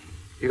here.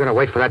 You going to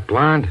wait for that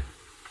blonde?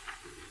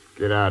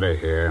 Get out of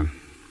here.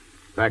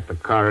 Back the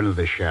car into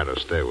the shadow.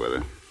 Stay with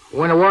her.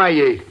 When are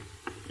ye?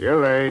 You're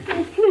late.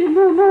 Oh, please,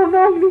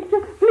 no,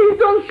 mister. Please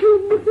don't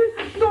shoot me,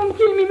 mister. Don't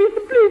kill me, mister.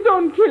 Please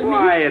don't kill me.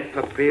 Quiet,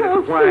 Pepita,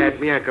 Oh, quiet. please.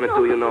 We ain't going to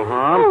do you no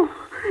harm.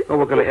 All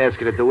we're going to ask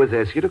you to do is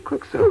ask you to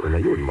cook something. Now,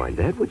 you wouldn't mind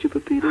that, would you,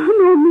 Pepita?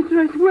 No, mister,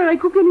 I swear I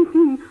cook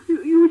anything.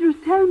 You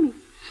just tell me.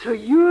 So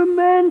you're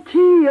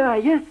Mantee, are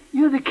you?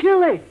 You're the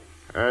killer.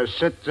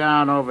 Sit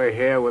down over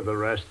here with the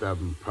rest of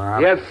them,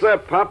 Pop. Yes, sir,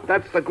 Pop.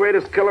 That's the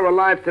greatest killer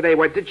alive today.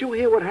 Why, did you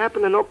hear what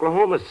happened in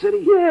Oklahoma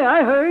City? Yeah,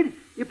 I heard.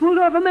 You pulled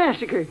off a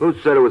massacre. Who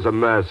said it was a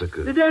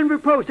massacre? The Denver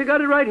Post. I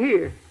got it right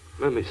here.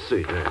 Let me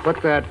see that.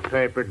 Put that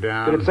paper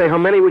down. Did it say how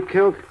many we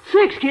killed?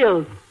 6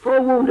 killed,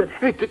 4 wounded.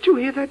 Hey, did you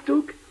hear that,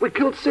 Duke? We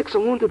killed 6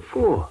 and wounded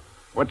 4.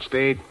 What's to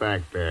eat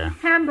back there?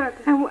 Hamburger.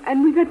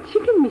 And we got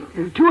chicken,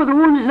 mister. 2 of the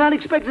wounded not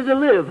expected to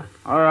live.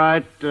 All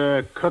right,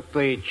 cook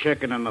the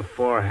chicken and the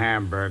 4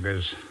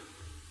 hamburgers.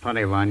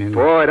 Plenty of onions.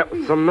 Boy, that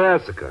was some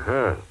massacre,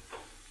 huh?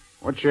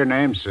 What's your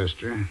name,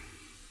 sister?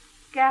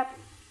 Gabby.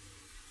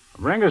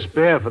 Bring us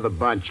beer for the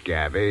bunch,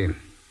 Gabby.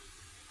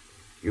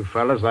 You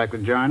fellas like to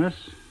join us?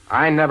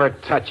 I never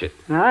touch it.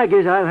 I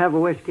guess I'll have a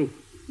whiskey.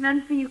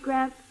 None for you,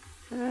 Gramp.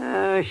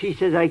 She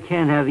says I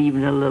can't have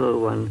even a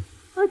little one.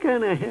 Why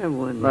can't I have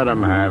one? Let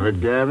him have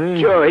it, Gabby.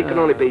 Sure, he can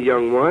only be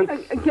young once.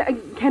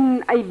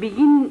 Can I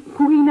begin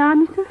cooking now,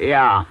 mister?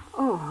 Yeah.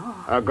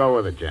 Oh. I'll go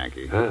with it,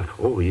 Jackie.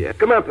 Oh, yeah.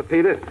 Come on,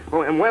 Pepita.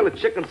 Oh, and while the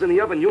chicken's in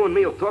the oven, you and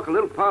me will talk a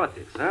little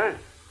politics, huh?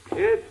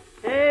 Kid?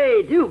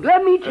 Hey, Duke,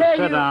 let me tell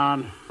Sit you.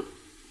 down.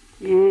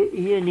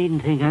 You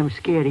needn't think I'm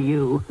scared of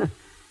you.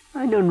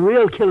 I known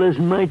real killers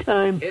in my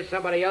time. Here's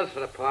somebody else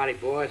for the party,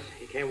 boss.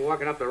 He came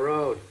walking up the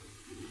road.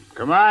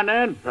 Come on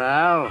in,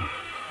 pal.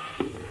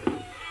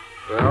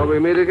 Well, we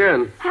meet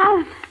again.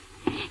 Hal,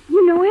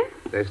 you know him?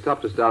 They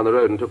stopped us down the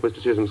road and took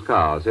Mr. Chisholm's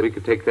car. Said we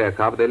could take their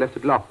car, but they left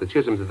it locked. The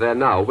Chisholms are there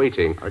now,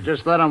 waiting.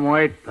 Just let them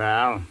wait,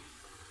 pal.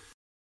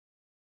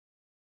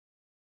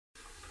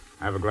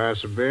 Have a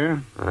glass of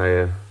beer?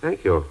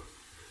 Thank you.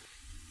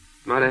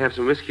 Might I have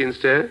some whiskey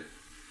instead?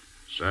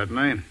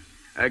 Certainly.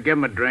 Give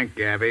him a drink,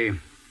 Gabby.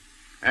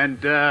 And,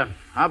 how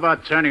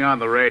about turning on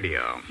the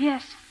radio?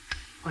 Yes.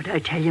 What did I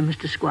tell you,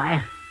 Mr.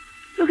 Squier?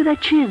 Look at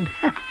that chin.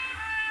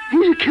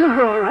 He's a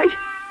killer, all right.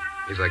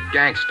 He's a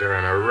gangster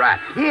and a rat.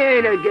 He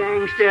ain't a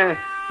gangster.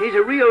 He's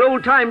a real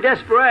old-time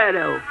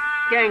desperado.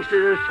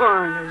 Gangsters are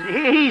foreigners.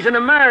 He's an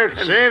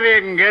American. See if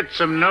you can get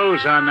some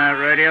news on that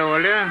radio,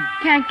 will you?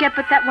 Can't get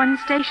but that one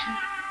station.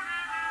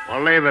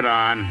 Well, leave it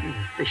on.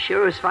 If the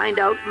sheriffs find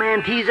out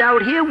Mantee's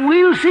out here,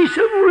 we'll see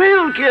some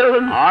real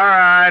killing. All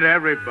right,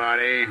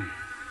 everybody.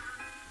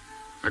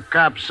 The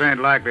cops ain't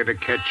likely to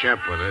catch up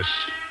with us.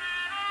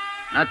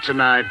 Not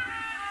tonight.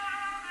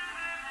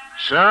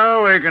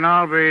 So we can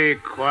all be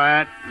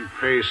quiet and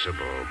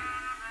peaceable.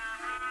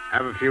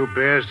 Have a few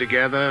beers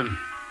together.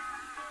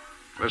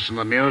 Listen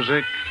to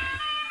music.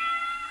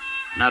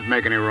 Not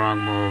make any wrong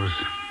moves.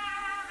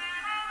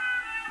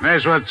 May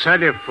as well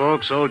tell you,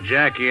 folks, old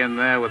Jackie in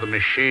there with a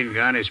machine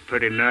gun, he's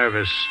pretty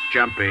nervous,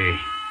 jumpy.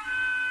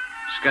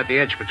 He's got the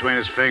itch between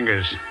his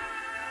fingers.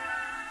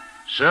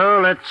 So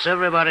let's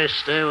everybody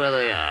stay where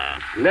they are.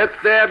 Let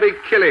there be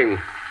killing.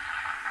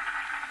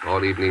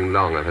 All evening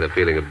long, I've had a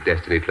feeling of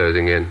destiny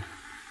closing in.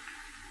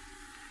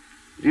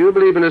 Do you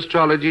believe in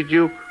astrology,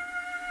 Duke?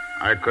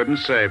 I couldn't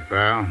say,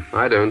 pal.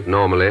 I don't,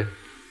 normally.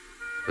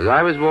 As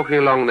I was walking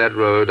along that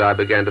road, I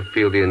began to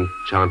feel the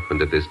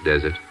enchantment of this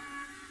desert.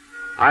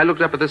 I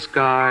looked up at the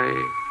sky,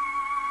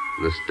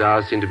 and the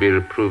stars seemed to be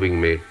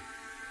reproving me,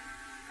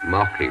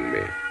 mocking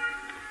me.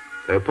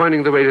 They were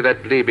pointing the way to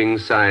that gleaming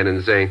sign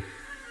and saying,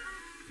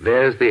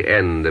 "There's the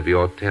end of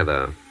your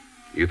tether.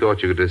 You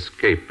thought you could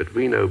escape, but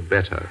we know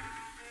better."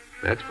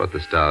 That's what the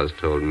stars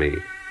told me.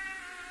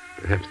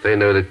 Perhaps they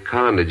know that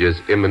carnage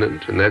is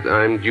imminent and that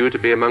I'm due to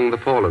be among the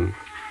fallen.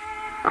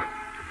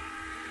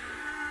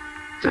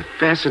 It's a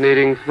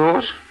fascinating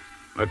thought.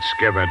 Let's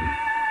give it.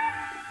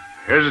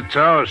 Here's a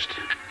toast.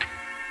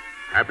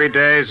 Happy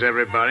days,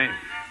 everybody.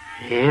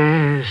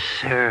 Yes,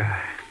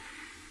 sir.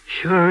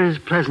 Sure is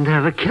pleasant to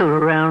have a killer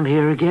around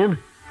here again.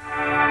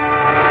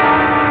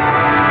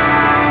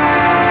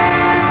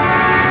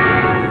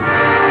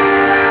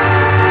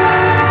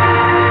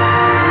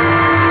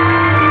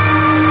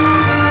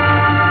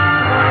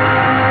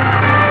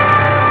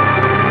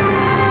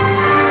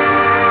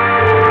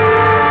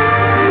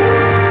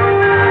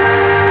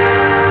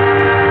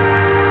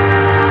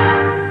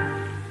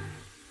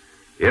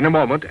 In a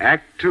moment,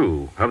 Act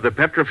Two of The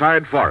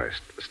Petrified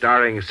Forest,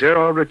 starring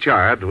Cyril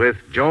Ritchard with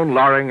Joan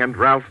Loring and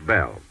Ralph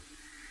Bell.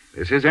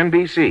 This is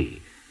NBC,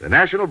 the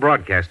National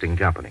Broadcasting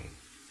Company.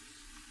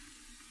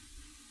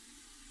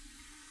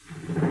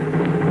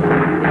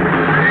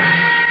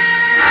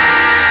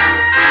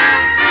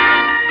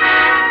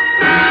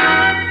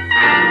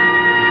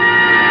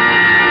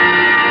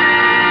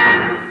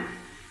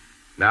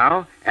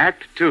 Now,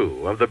 Act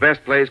Two of the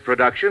Best Plays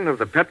production of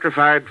The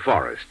Petrified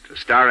Forest,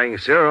 starring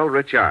Cyril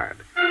Ritchard.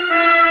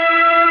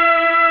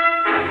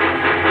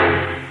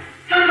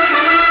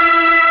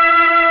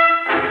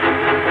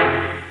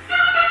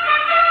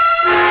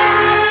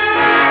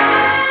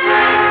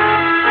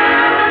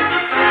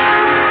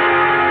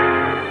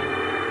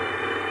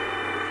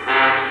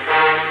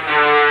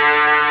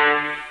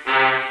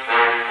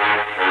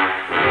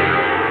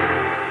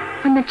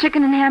 When the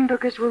chicken and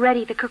hamburgers were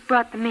ready, the cook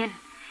brought them in.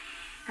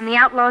 And the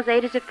outlaws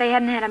ate as if they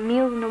hadn't had a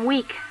meal in a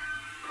week.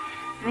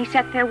 And they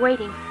sat there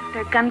waiting,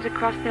 their guns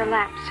across their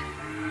laps.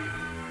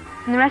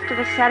 And the rest of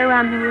us sat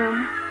around the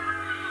room,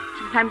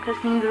 sometimes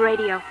listening to the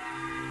radio,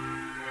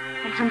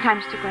 and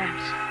sometimes to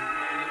Gramps.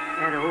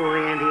 That old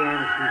Andy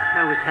Anderson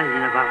I was telling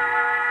you about.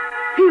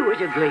 He was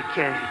a great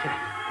character.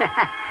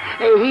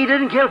 He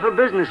didn't kill for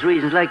business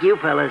reasons like you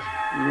fellas.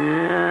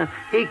 No,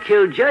 he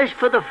killed just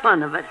for the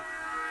fun of it.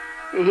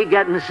 He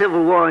got in the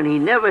Civil War, and he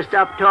never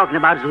stopped talking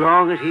about as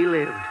long as he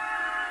lived.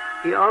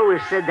 He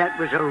always said that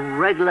was a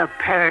regular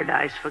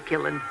paradise for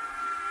killing.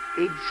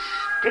 He'd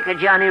stick a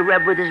Johnny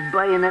Reb with his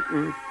bayonet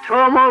and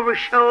throw him over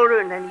his shoulder,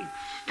 and then he'd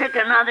stick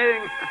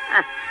another.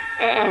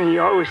 And he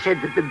always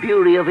said that the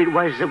beauty of it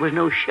was there was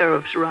no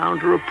sheriffs around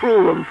to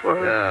reprove him for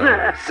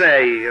it.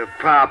 Say,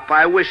 Pop,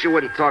 I wish you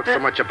wouldn't talk so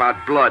much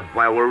about blood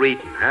while we're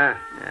eating, huh?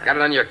 Got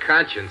it on your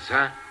conscience,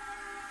 huh?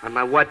 On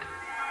my what?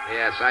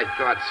 Yes, I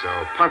thought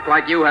so. Punk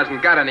like you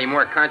hasn't got any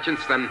more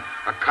conscience than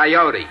a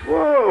coyote.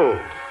 Whoa.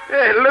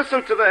 Hey,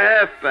 listen to the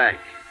halfback.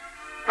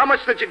 How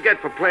much did you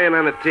get for playing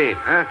on a team,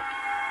 huh?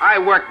 I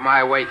worked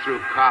my way through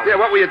college. Yeah,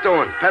 what were you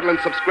doing? Peddling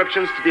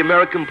subscriptions to the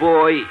American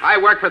Boy? I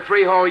worked for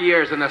 3 whole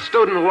years in a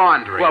student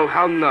laundry. Well,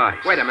 how nice.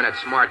 Wait a minute,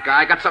 smart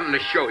guy. I got something to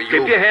show you.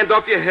 Keep your hand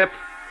off your hip.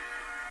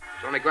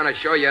 I was only going to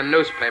show you a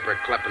newspaper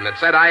clipping that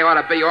said I ought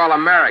to be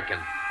all-American.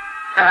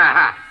 Ha ha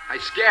ha. I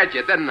scared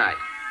you, didn't I?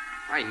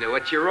 I knew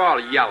it. You're all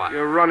yellow.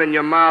 You're running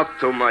your mouth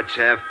too much,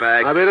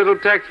 halfback. I'll be a little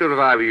tactful if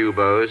I were you,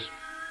 Bose.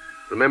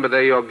 Remember,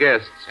 they're your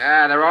guests.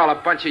 Yeah, they're all a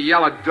bunch of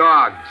yellow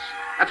dogs.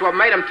 That's what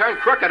made them turn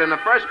crooked in the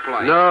first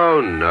place.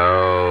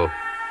 No.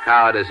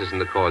 Cowardice isn't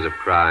the cause of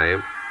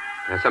crime.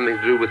 Has something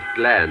to do with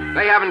Glenn.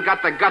 They haven't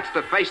got the guts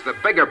to face the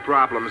bigger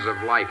problems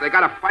of life. They got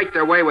to fight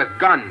their way with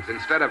guns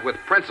instead of with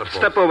principles.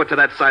 Step over to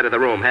that side of the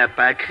room,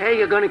 halfback. Hey,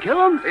 you're going to kill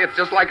him? It's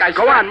just like I said.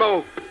 Go on,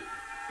 move.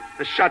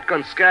 The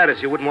shotgun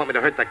scatters. You wouldn't want me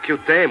to hurt that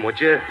cute dame,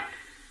 would you?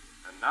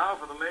 And now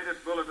for the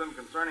latest bulletin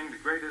concerning the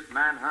greatest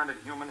manhunt in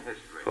human history.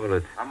 Hold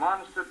it. A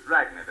monster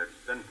dragnet that's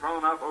been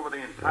thrown up over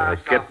the entire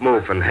Get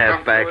moving,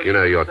 halfback. You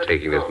know you're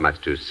taking this much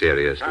too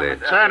seriously.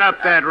 Turn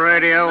up that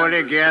radio, will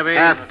you, Gabby?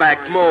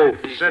 Halfback, move.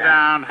 Sit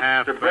down,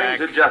 To bring halfback.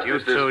 to justice You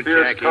this too,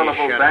 fierce, Jackie.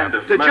 colorful Shut band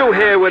up. of Did you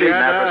hear what he...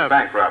 kidnappers, up.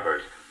 bank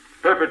robbers,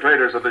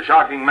 perpetrators of the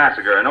shocking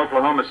massacre in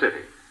Oklahoma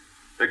City.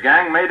 The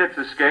gang made its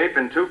escape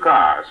in 2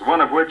 cars, one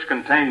of which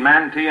contained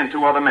Mantee and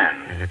 2 other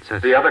men.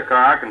 The other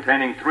car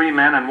containing 3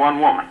 men and 1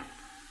 woman.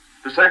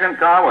 The second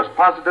car was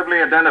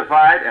positively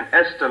identified in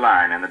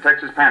Esteline in the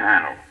Texas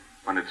Panhandle.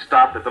 When it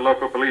stopped at the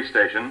local police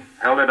station,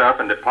 held it up,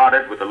 and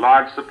departed with a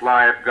large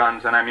supply of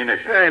guns and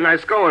ammunition. Hey,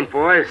 nice going,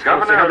 boys.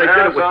 Governor how of they did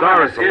it with Arizona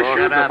Doris has along.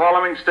 issued the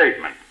following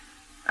statement.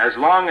 As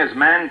long as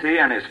Mantee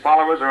and his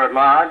followers are at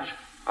large,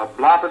 a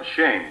blot of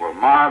shame will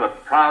mar the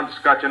proud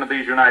scutcheon of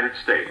these United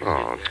States.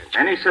 Oh.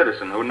 Any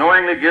citizen who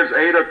knowingly gives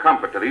aid or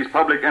comfort to these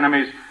public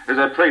enemies is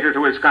a traitor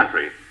to his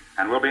country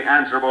and will be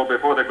answerable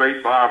before the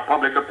great bar of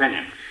public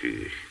opinion.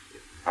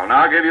 I'll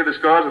now give you the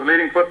scores of the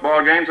leading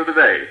football games of the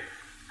day.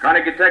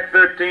 Carnegie Tech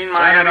 13,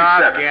 Miami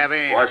off, 7.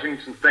 Gabby.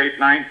 Washington State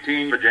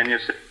 19, Virginia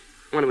 6.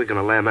 When are we going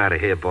to lamb out of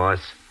here, boss?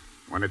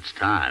 When it's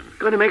time.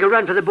 Going to make a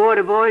run for the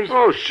border, boys?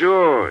 Oh,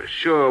 sure.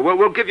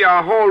 We'll give you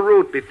our whole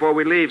route before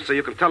we leave so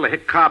you can tell the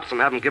hick cops and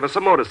have them give us a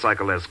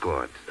motorcycle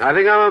escort. I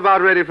think I'm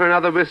about ready for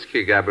another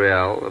whiskey,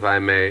 Gabrielle, if I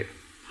may.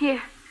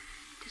 Here,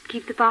 just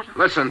keep the bottle.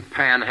 Listen,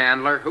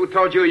 panhandler, who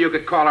told you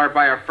could call her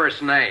by her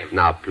first name?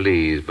 Now,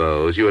 please,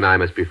 Bose, you and I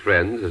must be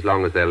friends as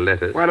long as they'll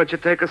let us. Why don't you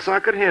take a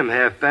suck at him,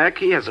 halfback?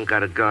 He hasn't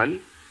got a gun.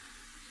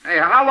 Hey,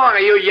 how long are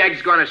you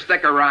yegs going to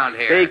stick around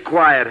here? Be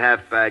quiet,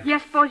 halfback.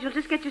 Yes, Bose, you'll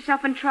just get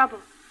yourself in trouble.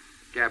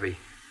 Gabby,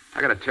 I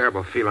got a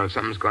terrible feeling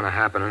something's going to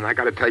happen, and I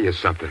got to tell you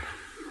something.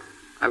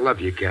 I love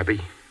you, Gabby.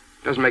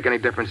 Doesn't make any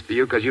difference to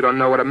you because you don't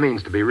know what it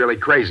means to be really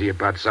crazy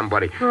about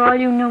somebody. For all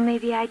you know,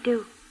 maybe I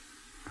do.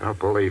 I don't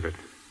believe it.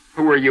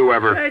 Who are you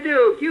ever? Hey,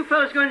 Duke, you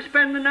fellas going to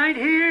spend the night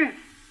here?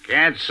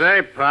 Can't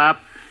say, Pop.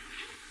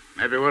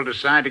 Maybe we'll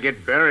decide to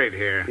get buried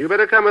here. You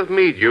better come with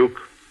me, Duke.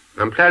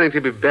 I'm planning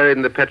to be buried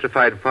in the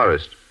Petrified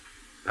Forest.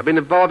 I've been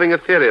evolving a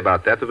theory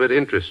about that would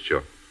interest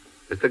you.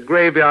 It's the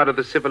graveyard of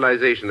the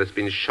civilization that's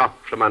been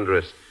shocked from under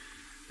us.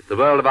 It's the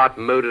world of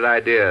outmoded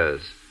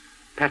ideas.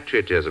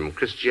 Patriotism,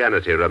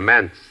 Christianity,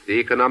 romance, the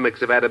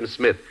economics of Adam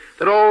Smith.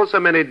 There are all so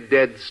many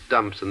dead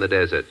stumps in the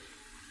desert.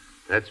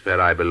 That's where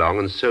I belong,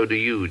 and so do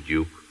you,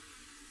 Duke.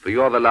 For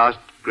you're the last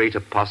great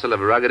apostle of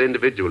rugged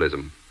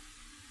individualism.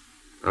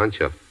 Aren't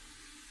you?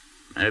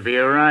 Maybe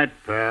you're right,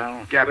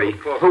 pal. Gabby,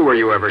 who were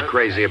you ever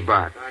crazy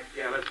about?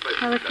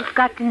 Well, if you've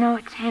got to know,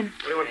 it's him.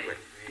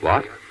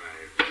 What?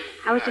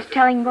 I was just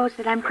telling Bose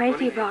that I'm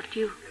crazy about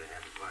you.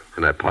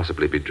 Can I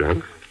possibly be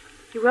drunk?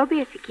 You will be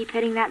if you keep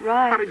hitting that How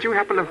ride. did you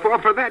happen to fall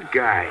for that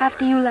guy?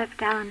 After you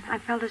left, Alan, I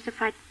felt as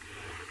if I'd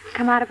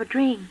come out of a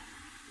dream.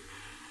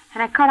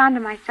 And I caught on to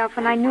myself,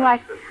 and I knew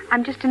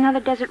I'm just another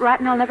desert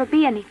rat, and I'll never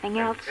be anything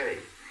else.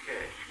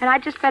 And I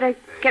just better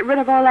get rid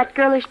of all that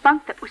girlish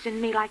bunk that was in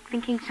me, like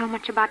thinking so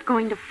much about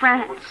going to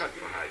France.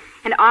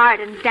 And art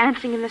and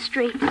dancing in the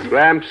streets.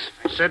 Gramps,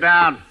 Sit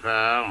down,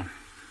 pal.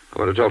 I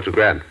want to talk to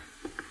Gramp.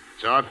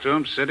 Talk to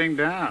him sitting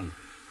down.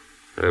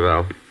 Very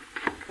well.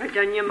 What's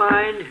on your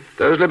mind?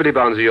 Those Liberty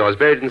bonds of yours,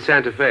 buried in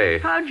Santa Fe.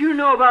 How'd you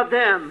know about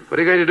them? What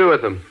are you going to do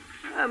with them?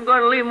 I'm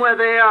going to leave them where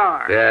they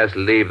are. Yes,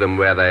 leave them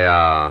where they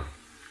are.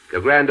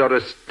 Your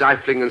granddaughter's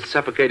stifling and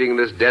suffocating in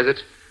this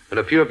desert, and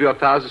a few of your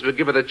thousands would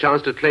give her the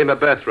chance to claim her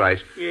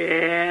birthright.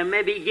 Yeah,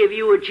 maybe give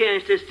you a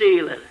chance to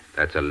steal it.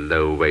 That's a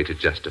low way to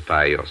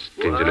justify your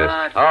stinginess.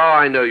 What? Oh,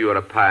 I know you were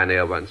a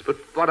pioneer once, but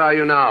what are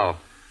you now?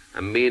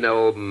 A mean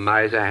old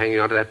miser hanging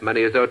on to that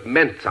money as though it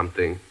meant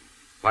something.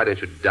 Why don't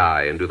you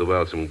die and do the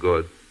world some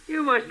good?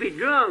 You must be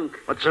drunk.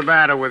 What's the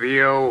matter with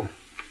you?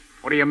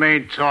 What do you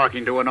mean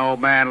talking to an old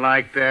man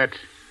like that?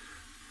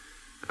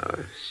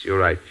 Oh, you're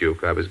right,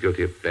 Duke. I was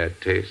guilty of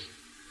bad taste.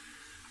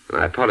 And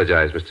I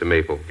apologize, Mr.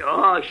 Maple.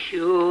 Oh,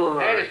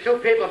 sure. Hey, there's 2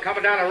 people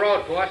coming down the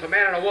road for us, a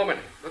man and a woman.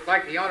 Look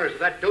like the owners of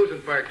that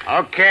Duesenberg.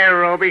 Okay,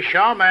 Ruby,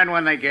 show men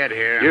when they get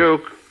here.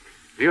 Duke,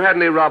 if you had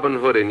any Robin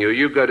Hood in you,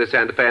 you go to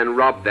Santa Fe and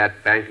rob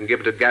that bank and give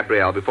it to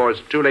Gabrielle before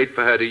it's too late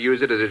for her to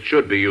use it as it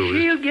should be used.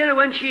 She'll get it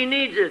when she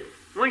needs it.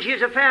 When she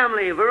has a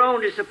family of her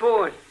own to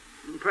support.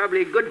 And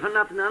probably a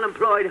good-for-nothing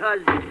unemployed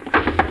husband.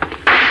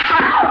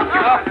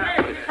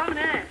 Come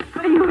there.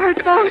 Are you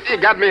hurt, Bose? You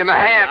got me in the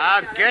hand.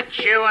 I'll get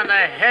you in the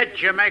head.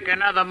 You make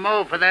another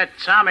move for that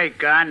Tommy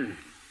gun.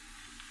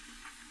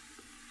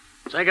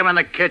 Take him in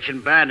the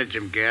kitchen, bandage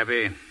him,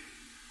 Gabby.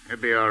 He'll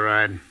be all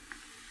right.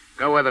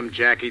 Go with him,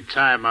 Jackie.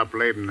 Tie him up,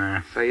 leave him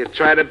there. So you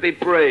tried to be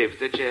brave,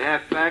 did you,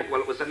 halfback? Well,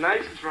 it was a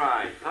nice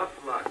try. Tough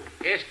luck.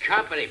 Here's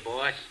company,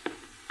 boss.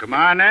 Come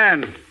on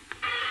in.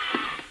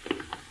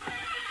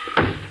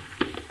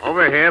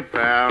 Over here,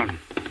 pal.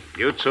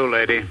 You too,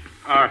 lady.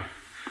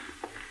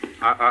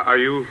 Are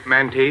you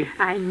Mantee?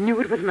 I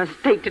knew it was a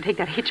mistake to take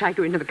that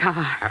hitchhiker into the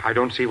car. I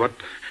don't see what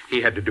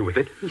he had to do with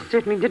it. He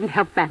certainly didn't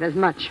help matters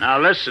much. Now,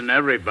 listen,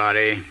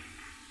 everybody.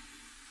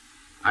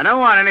 I don't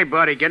want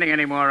anybody getting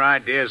any more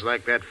ideas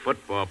like that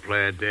football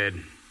player did.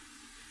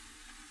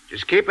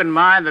 Just keep in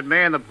mind that me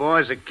and the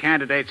boys are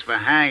candidates for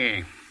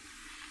hanging.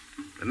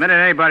 The minute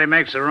anybody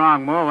makes a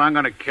wrong move, I'm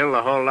going to kill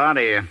the whole lot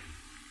of you.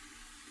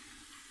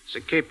 So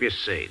keep your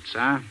seats,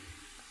 huh?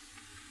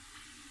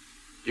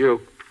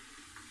 Duke,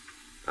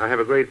 I have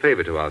a great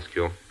favor to ask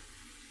you.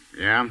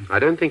 Yeah? I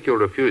don't think you'll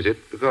refuse it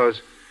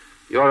because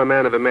you're a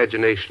man of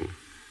imagination.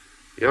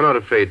 You're not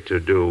afraid to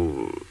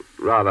do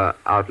rather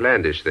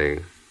outlandish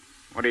things.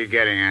 What are you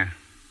getting at?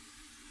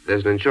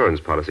 There's an insurance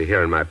policy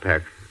here in my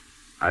pack.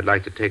 I'd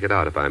like to take it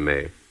out if I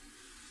may.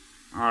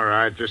 All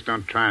right, just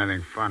don't try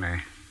anything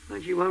funny.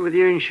 What you want with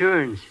your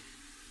insurance?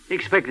 You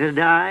expecting to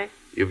die?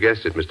 You've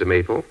guessed it, Mr.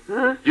 Maple.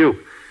 Huh? Duke,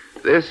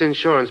 this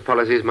insurance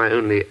policy is my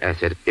only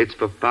asset. It's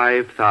for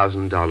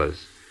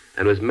 $5,000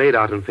 and was made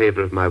out in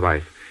favor of my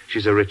wife.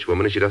 She's a rich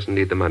woman and she doesn't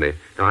need the money.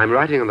 Now, I'm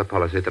writing on the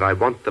policy that I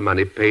want the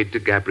money paid to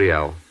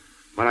Gabrielle.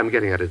 What I'm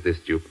getting at is this,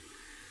 Duke.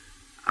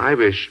 I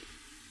wish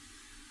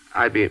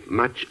I'd be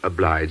much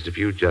obliged if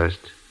you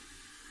just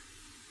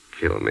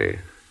kill me.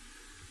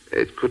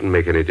 It couldn't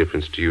make any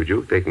difference to you,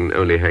 Duke. They can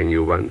only hang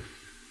you once.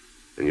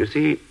 And you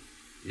see,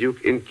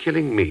 Duke, in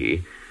killing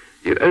me,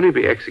 you'd only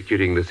be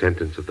executing the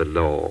sentence of the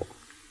law.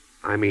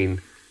 I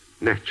mean,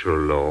 natural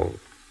law.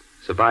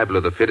 Survival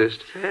of the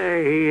fittest.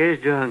 Hey, he is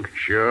drunk.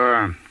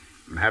 Sure.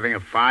 I'm having a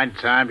fine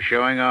time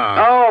showing off.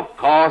 Oh, of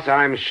course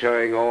I'm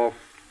showing off.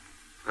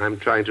 I'm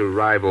trying to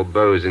rival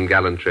Bose in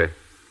gallantry.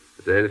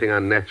 Is there anything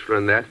unnatural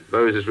in that?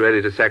 Bose is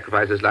ready to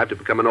sacrifice his life to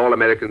become an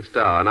all-American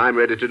star, and I'm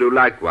ready to do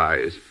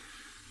likewise.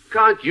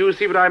 Can't you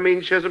see what I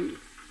mean, Chisholm?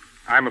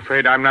 I'm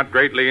afraid I'm not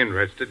greatly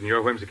interested in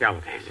your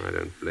whimsicalities. I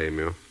don't blame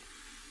you.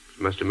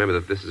 You must remember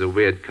that this is a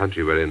weird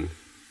country we're in.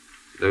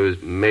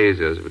 Those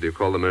mazes, what do you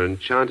call them, are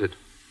enchanted.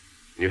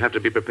 You have to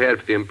be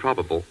prepared for the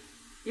improbable.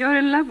 You're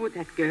in love with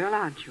that girl,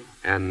 aren't you?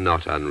 And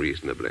not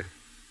unreasonably.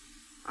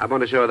 I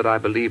want to show her that I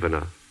believe in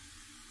her.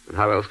 And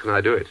how else can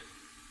I do it?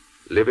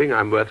 Living,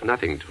 I'm worth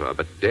nothing to her,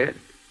 but dead?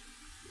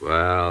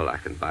 Well, I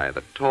can buy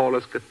the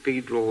tallest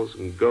cathedrals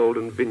and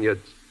golden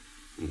vineyards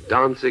and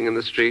dancing in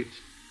the streets.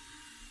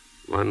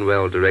 One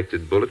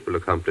well-directed bullet will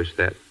accomplish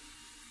that.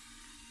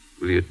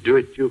 Will you do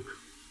it, Duke?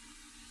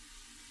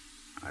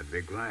 I'd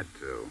be glad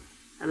to.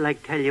 I'd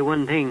like to tell you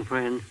one thing,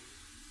 friend.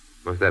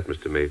 What's that,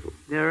 Mr. Maple?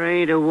 There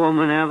ain't a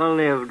woman ever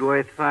lived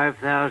worth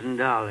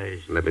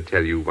 $5,000. Let me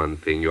tell you one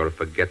thing. You're a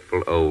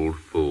forgetful old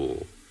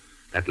fool.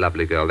 That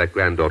lovely girl, that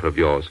granddaughter of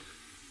yours.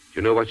 Do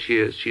you know what she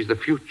is? She's the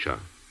future.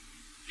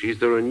 She's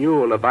the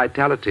renewal of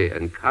vitality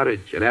and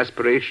courage and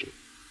aspiration.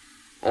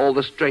 All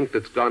the strength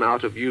that's gone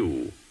out of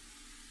you.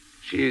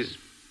 She's...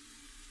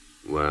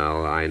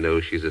 Well, I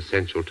know she's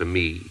essential to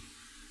me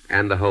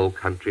and the whole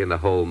country and the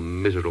whole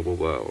miserable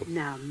world.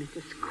 Now,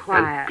 Mrs.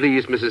 Squier... And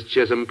please, Mrs.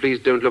 Chisholm, please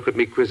don't look at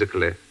me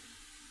quizzically.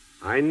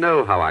 I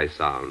know how I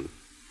sound.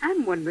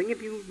 I'm wondering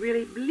if you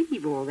really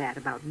believe all that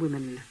about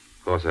women.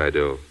 Of course I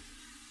do.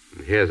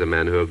 And here's a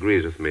man who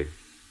agrees with me.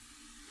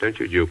 Don't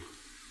you, Duke?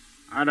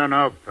 I don't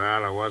know,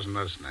 pal. I wasn't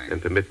listening.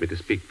 Then permit me to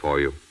speak for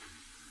you.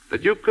 The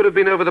Duke could have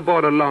been over the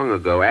border long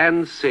ago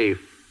and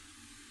safe.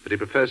 But he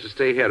prefers to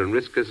stay here and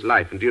risk his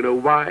life. And do you know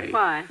why?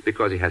 Why?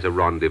 Because he has a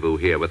rendezvous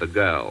here with a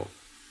girl.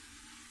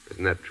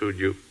 Isn't that true,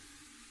 Duke?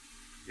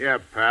 Yeah,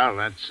 pal,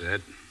 that's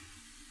it.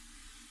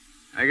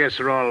 I guess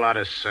they're all a lot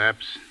of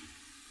saps.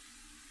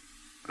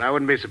 But I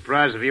wouldn't be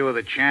surprised if you were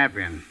the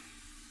champion.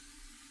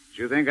 Did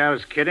you think I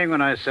was kidding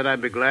when I said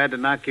I'd be glad to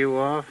knock you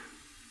off?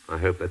 I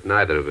hope that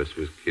neither of us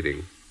was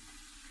kidding.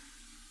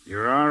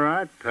 You're all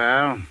right,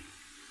 pal.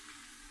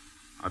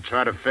 I'll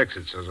try to fix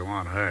it so it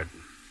won't hurt.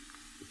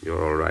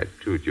 You're all right,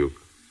 too, Duke.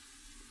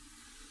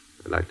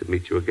 I'd like to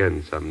meet you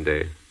again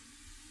someday.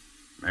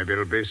 Maybe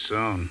it'll be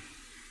soon.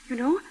 You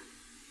know,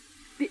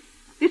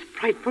 this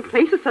frightful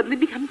place has suddenly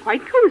become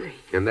quite cozy.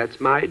 And that's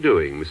my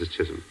doing, Mrs.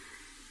 Chisholm.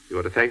 You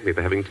ought to thank me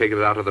for having taken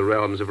it out of the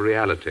realms of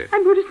reality.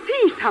 I'm going to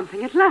see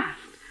something at last.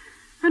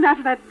 And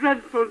after that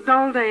dreadful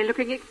dull day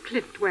looking at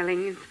cliff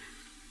dwellings,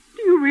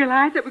 do you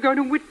realize that we're going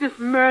to witness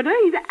murder?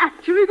 He's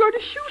actually going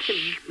to shoot him.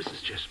 Shh,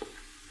 Mrs. Chisholm.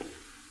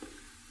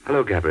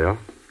 Hello, Gabrielle.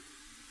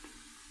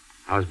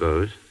 How's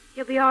Bose?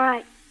 He'll be all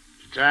right.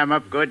 Did you tie him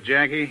up good,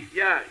 Jackie?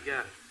 Yeah.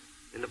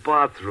 In the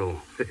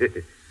bathroom.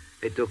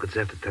 Hey, Duke, it's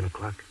after 10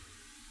 o'clock.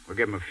 We'll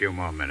give him a few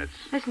more minutes.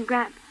 Listen,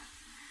 Gramp,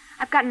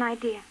 I've got an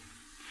idea.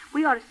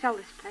 We ought to sell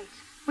this place.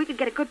 We could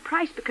get a good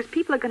price because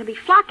people are going to be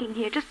flocking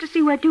here just to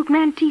see where Duke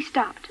Mantee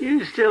stopped.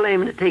 You still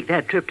aiming to take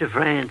that trip to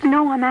France?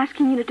 No, I'm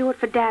asking you to do it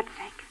for Dad's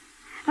sake.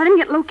 Let him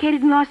get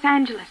located in Los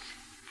Angeles.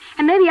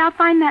 And maybe I'll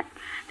find that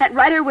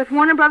writer with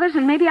Warner Brothers,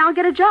 and maybe I'll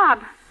get a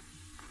job.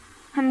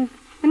 And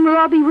then we'll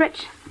all be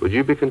rich. Would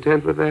you be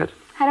content with that?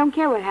 I don't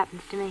care what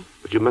happens to me.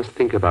 But you must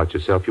think about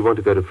yourself. You want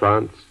to go to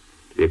France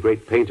to be a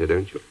great painter,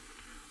 don't you?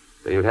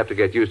 Then you'll have to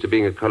get used to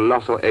being a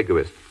colossal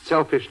egoist,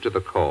 selfish to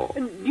the core.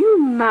 Do you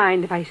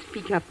mind if I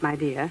speak up, my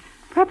dear?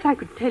 Perhaps I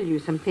could tell you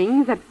some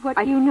things that... What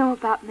do you know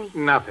about me?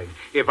 Nothing.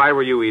 If I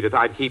were you, Edith,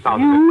 I'd keep out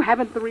of it. You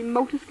haven't the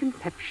remotest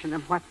conception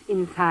of what's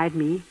inside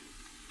me,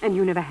 and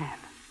you never have.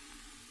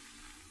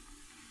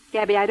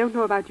 Gabby, I don't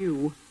know about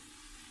you,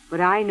 but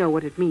I know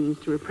what it means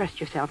to repress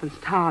yourself and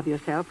starve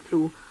yourself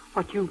through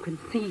what you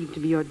conceive to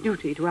be your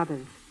duty to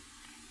others.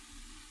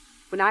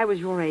 When I was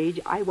your age,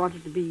 I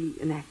wanted to be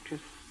an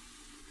actress.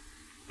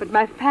 But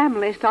my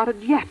family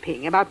started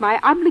yapping about my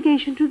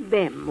obligation to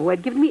them, who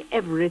had given me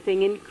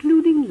everything,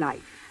 including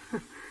life.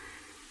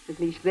 At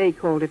least they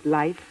called it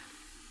life.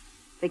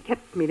 They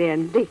kept me there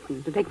in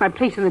Dayton to take my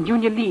place in the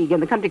junior league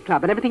and the country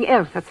club and everything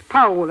else that's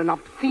foul and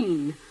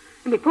obscene.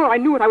 And before I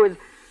knew it, I was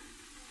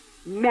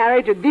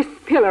married to this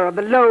pillar of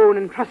the loan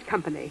and trust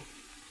company.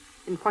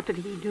 And what did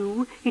he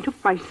do? He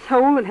took my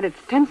soul and had it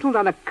stenciled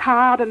on a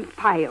card and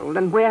filed.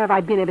 And where have I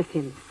been ever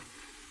since?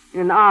 In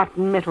an art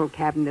and metal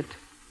cabinet.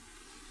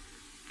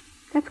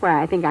 That's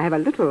why I think I have a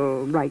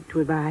little right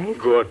to advise.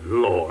 Good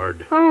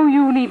Lord. Oh,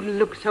 you needn't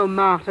look so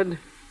martyred.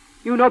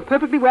 You know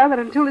perfectly well that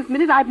until this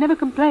minute I've never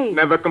complained.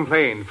 Never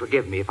complained.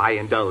 Forgive me if I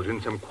indulge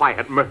in some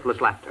quiet, mirthless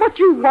laughter. What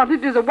you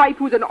wanted is a wife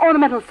who's an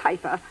ornamental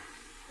cipher.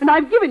 And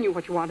I've given you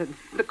what you wanted.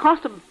 At the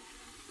cost of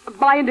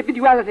my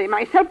individuality,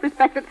 my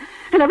self-respect,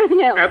 and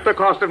everything else. At the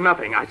cost of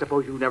nothing. I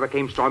suppose you never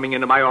came storming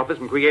into my office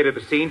and created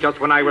a scene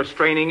just when I was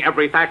straining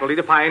every faculty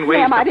to find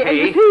ways to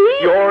pay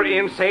your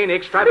insane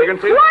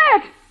extravagances. Be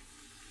quiet!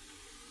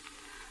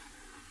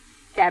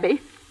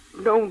 Gabby,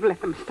 don't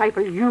let them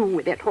stifle you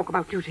with their talk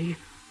about duty.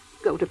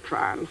 Go to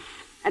France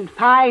and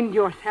find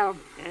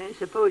yourself. I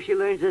suppose she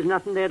learns there's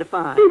nothing there to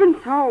find.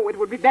 Even so, it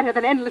would be better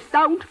than endless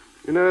doubt.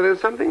 You know, there's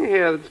something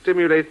here that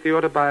stimulates the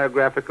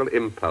autobiographical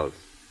impulse.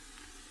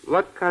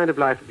 What kind of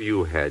life have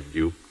you had,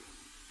 Duke?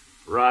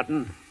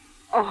 Rotten.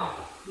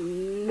 Oh,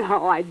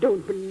 no, I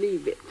don't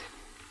believe it.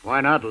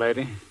 Why not,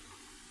 lady?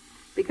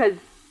 Because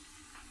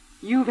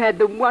you've had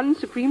the one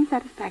supreme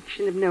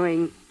satisfaction of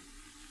knowing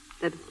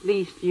that at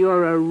least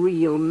you're a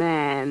real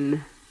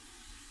man.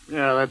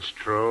 Yeah, that's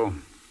true.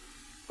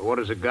 But what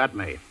has it got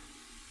me?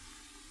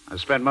 I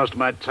spent most of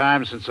my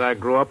time since I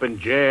grew up in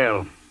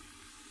jail.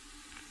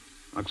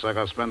 Looks like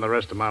I'll spend the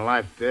rest of my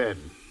life dead.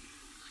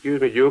 Excuse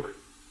me, Duke.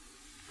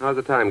 How's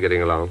the time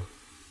getting along?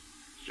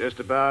 It's just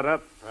about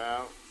up,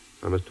 pal.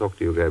 I must talk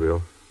to you,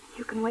 Gabrielle.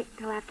 You can wait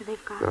until after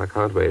they've gone. No, I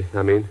can't wait.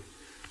 I mean,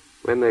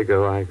 when they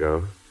go, I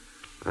go.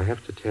 I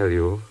have to tell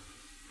you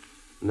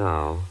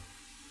now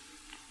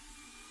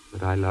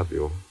that I love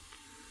you.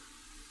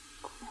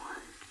 Oh,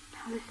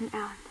 now listen,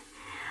 Alan.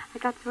 I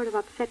got sort of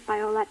upset by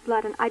all that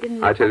blood, and I didn't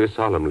know... I tell you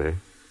solemnly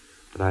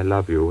that I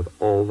love you with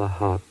all the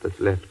heart that's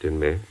left in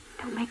me.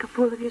 Don't make a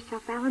fool of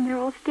yourself, Alan. They're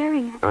all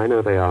staring at you. I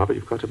know they are, but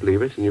you've got to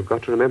believe it, and you've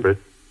got to remember it.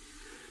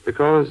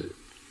 Because,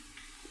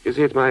 you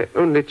see, it's my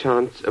only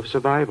chance of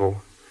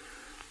survival.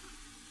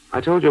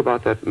 I told you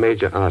about that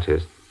major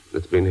artist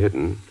that's been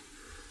hidden.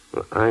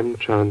 Well, I'm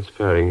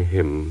transferring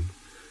him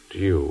to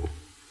you.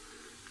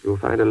 You'll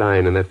find a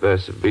line in that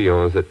verse of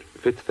Villon's that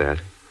fits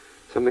that.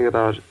 Something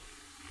about,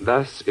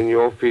 thus in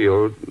your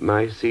field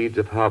my seeds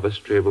of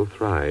harvestry will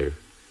thrive.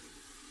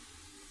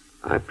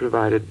 I've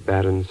provided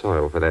barren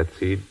soil for that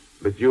seed,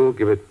 but you'll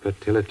give it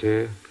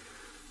fertility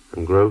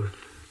and growth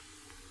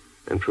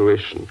and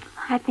fruition.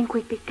 I think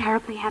we'd be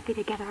terribly happy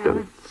together, Alan.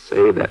 Don't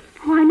say that.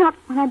 Why not,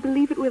 when I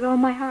believe it with all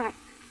my heart?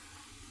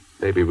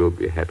 Maybe we'll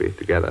be happy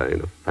together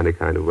in a funny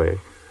kind of way.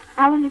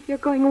 Alan, if you're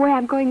going away,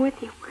 I'm going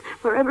with you.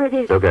 Wherever it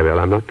is. No, Gabrielle,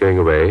 I'm not going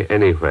away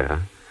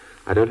anywhere.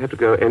 I don't have to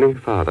go any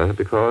farther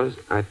because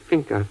I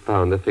think I've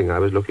found the thing I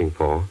was looking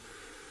for.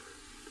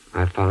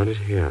 I found it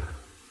here.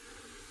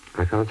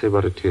 I can't say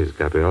what it is,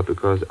 Gabrielle,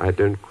 because I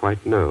don't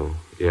quite know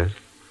yet.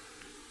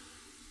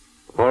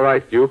 All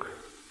right, Duke.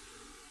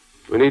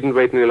 We needn't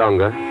wait any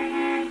longer.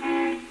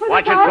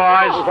 Watch it,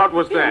 boys. What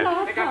was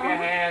that? Pick up your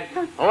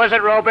hands. Who is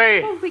it,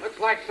 Roby? Looks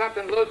like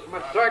something loose from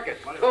a circus.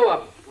 Two of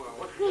them.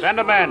 Send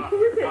them in.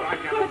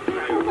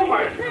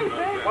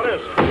 What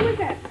is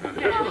it?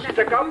 Just a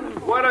stick-up?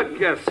 What a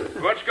guess.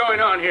 What's going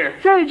on here?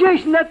 Say,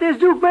 Jason, that there's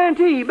Duke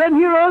Mantee. Been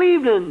here all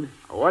evening.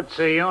 What's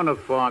the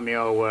uniform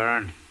you're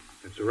wearing?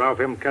 It's a Ralph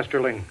M.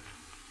 Kesterling,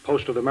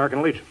 post of the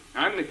American Legion.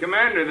 I'm the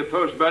commander of the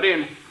post, buddy,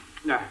 and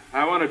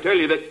I want to tell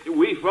you that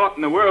we fought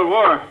in the World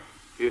War.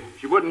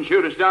 You wouldn't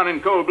shoot us down in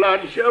cold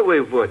blood. Sure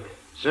we would.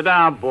 Sit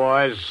down,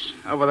 boys.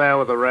 Over there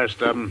with the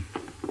rest of them.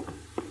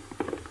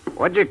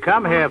 What'd you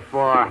come here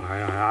for?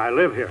 I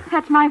live here.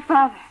 That's my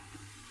father.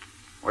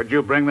 What'd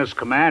you bring this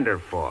commander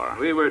for?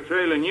 We were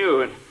trailing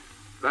you, and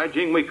by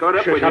jing, we caught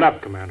up with you. Shut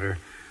up, Commander.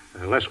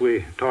 Unless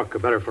we talk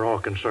better for all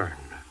concerned.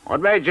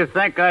 What made you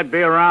think I'd be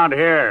around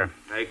here?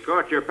 They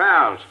caught your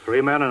pals.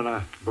 3 men and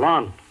a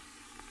blonde.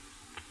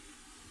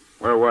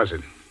 Where was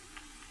it?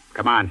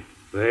 Come on.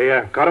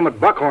 They caught him at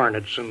Buckhorn.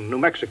 It's in New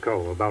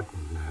Mexico, about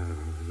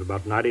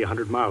 90,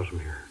 100 miles from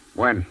here.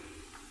 When?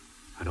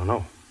 I don't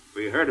know.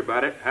 We heard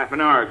about it half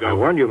an hour ago. I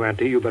warned you,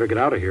 Mantee. You better get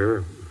out of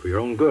here for your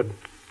own good.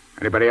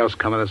 Anybody else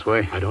coming this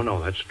way? I don't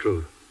know. That's the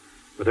truth.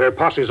 But there are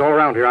posses all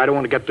around here. I don't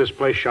want to get this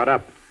place shut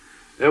up.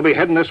 They'll be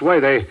heading this way.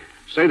 They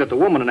say that the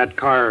woman in that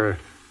car...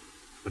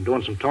 Been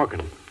doing some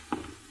talking.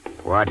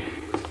 What?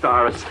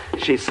 Stars.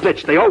 She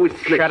snitched. They always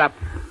snitch. Shut up.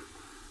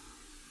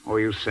 What were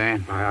you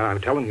saying? I'm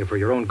telling you for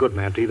your own good,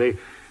 Manty. They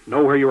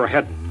know where you were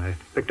heading. They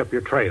picked up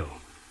your trail.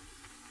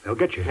 They'll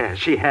get you. Yeah,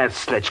 she has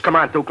snitched. Come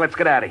on, Duke. Let's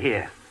get out of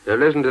here. Now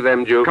listen to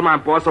them, Duke. Come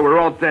on, boss, or we're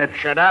all dead.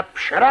 Shut up.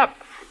 Shut up.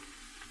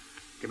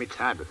 Give me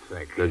time to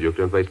think. No, Duke,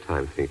 don't waste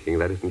time thinking.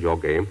 That isn't your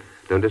game.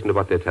 Don't listen to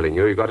what they're telling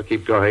you. You've got to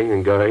keep going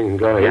and going and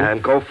going. Yeah,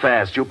 and go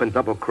fast. You've been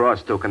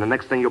double-crossed, Duke, and the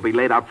next thing you'll be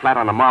laid out flat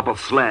on a marble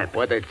slab.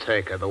 Where'd they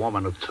take her, the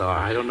woman who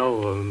talked? I don't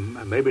know.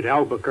 Maybe to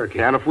Albuquerque.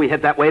 Yeah, and if we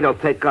head that way, they'll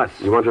take us.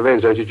 You want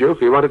revenge, don't you, Duke?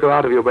 You want to go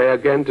out of your way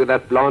again to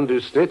that blonde who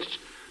snitched?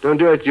 Don't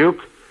do it,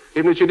 Duke.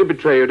 Even if she did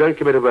betray you, don't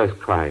commit a worse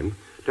crime.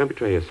 Don't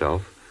betray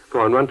yourself.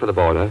 Go on, run for the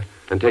border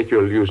and take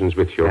your illusions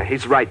with you. Yeah,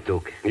 he's right,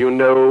 Duke. You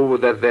know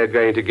that they're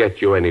going to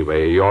get you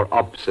anyway. You're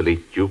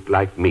obsolete, Duke,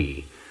 like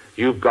me.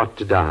 You've got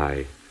to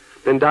die.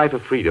 Then die for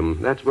freedom.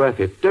 That's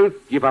worth it. Don't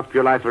give up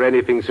your life for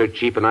anything so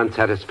cheap and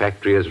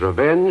unsatisfactory as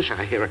revenge.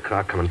 I hear a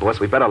car coming, boss.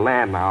 We better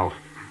land now.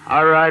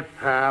 All right,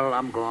 pal.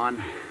 I'm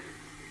gone.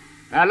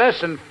 Now,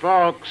 listen,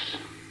 folks.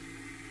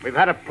 We've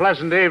had a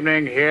pleasant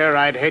evening here.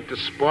 I'd hate to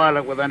spoil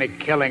it with any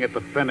killing at the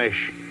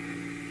finish.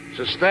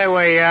 So stay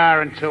where you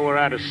are until we're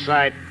out of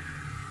sight,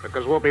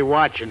 because we'll be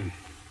watching.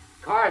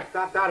 Car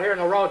stopped out here in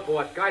the road,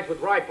 boss. Guys with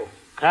rifles.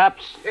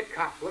 Cops? Hit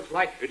cops. Looks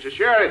like... It's a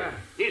sheriff.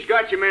 He's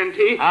got you,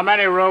 Manty. How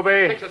many,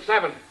 Ruby? 6 or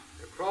 7.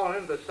 They're crawling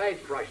into the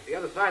sagebrush, the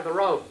other side of the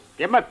road.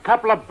 Give them a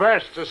couple of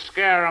bursts to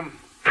scare them.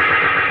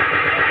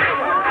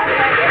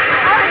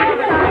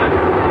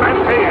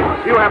 Manty,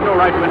 you have no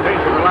right to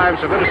endanger the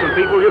lives of innocent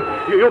people.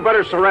 You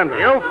better surrender.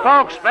 You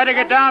folks better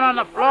get down on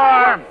the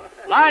floor.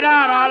 Lie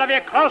down, all of you,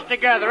 close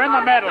together, in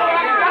the middle.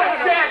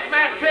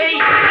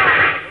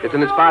 It's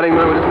an inspiring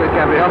moment, isn't it,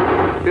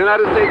 Gabrielle? The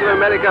United States of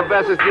America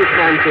versus Duke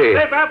Manty.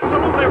 They've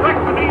absolutely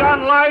wrecked the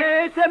neon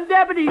light. Some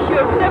deputies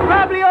shooting. They're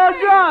probably all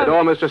drunk. It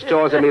almost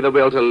restores in me the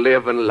will to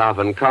live and love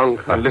and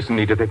conquer. Listen,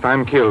 Edith, if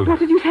I'm killed... What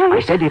did you say? I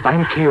said if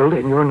I'm killed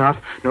and you're not,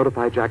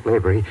 notify Jack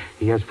Lavery.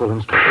 He has full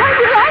instructions.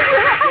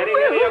 Getting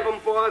any of them,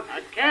 boss?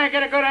 I can't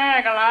get a good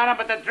angle on them,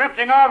 but they're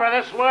drifting over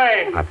this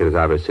way. I feel as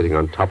I was sitting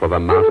on top of a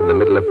mountain in the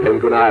middle of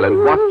Penguin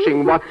Island,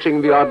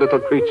 watching the odd little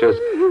creatures.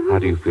 How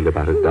do you feel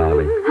about it,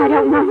 darling? I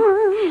don't know.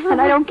 And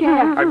I don't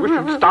care. I wish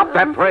you'd stop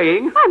that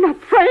praying. I'm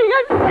not praying.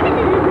 I'm singing.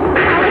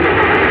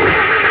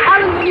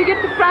 Alan, when you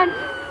get to France,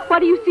 what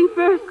do you see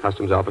first?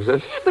 Customs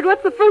officers, But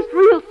what's the first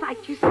real sight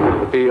you see?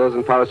 the fields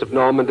and forests of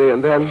Normandy,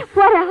 and then...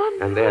 What,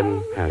 Alan? And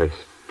then Paris.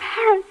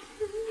 Paris.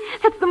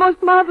 That's the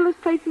most marvelous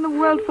place in the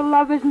world for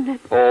love, isn't it?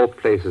 All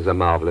places are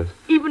marvelous.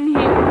 Even here.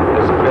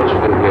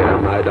 Especially here,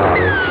 my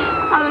darling.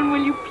 Alan,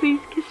 will you please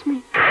kiss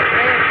me?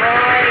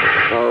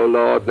 Oh,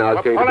 Lord, now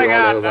it's going to be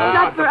all over.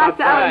 Not for us,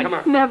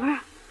 Alan. Never.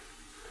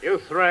 You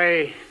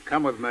three,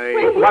 come with me.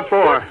 Wait. What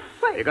for?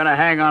 You're going to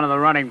hang on to the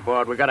running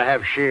board. We got to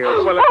have shields.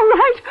 All right.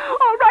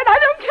 I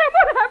don't care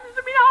what happens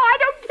to me now. I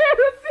don't care a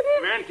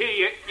bit.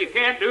 Manty, you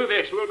can't do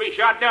this. We'll be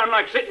shot down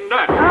like sitting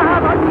ducks. How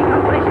about me?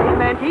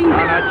 Manty? No,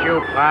 not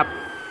you, Pop.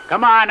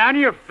 Come on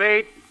your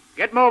feet.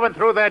 Get moving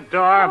through that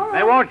door.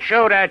 They won't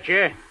shoot at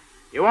you.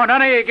 You won't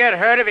none of you get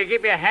hurt if you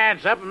keep your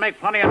hands up and make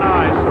plenty of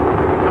noise.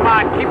 Come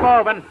on, keep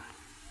moving.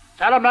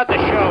 Tell them not to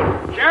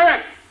shoot.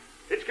 Sheriff,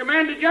 it's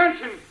Commander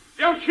Johnson.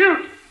 Don't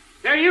shoot.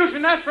 They're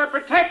using us for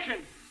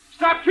protection.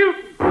 Stop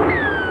shooting.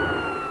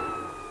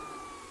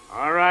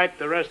 All right,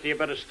 the rest of you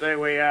better stay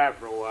where you are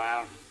for a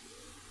while.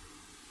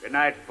 Good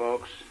night,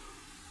 folks.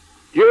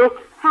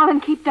 Duke?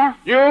 Alan, keep down.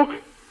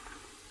 Duke?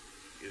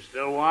 You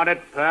still want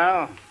it,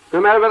 pal?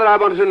 No matter whether I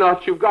want it or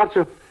not, you've got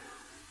to.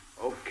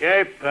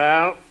 Okay,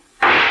 pal.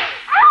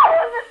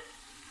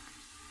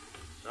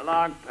 So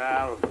long,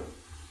 pal.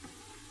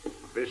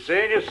 Be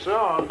seeing you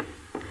soon.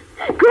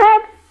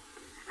 Gramp,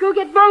 go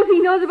get Bose. He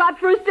knows about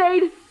first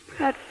aid.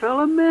 That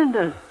fella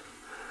mended.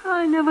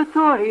 I never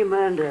thought he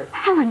mended.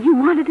 Alan, you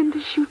wanted him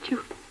to shoot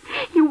you.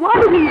 You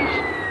wanted him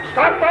to...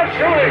 Stop that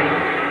shooting!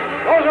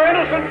 Those are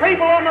innocent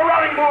people on the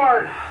running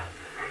board.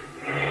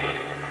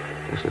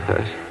 Doesn't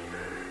hurt.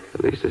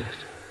 At least it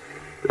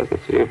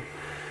doesn't seem.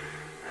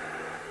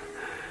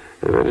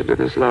 I waited to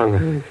this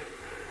long.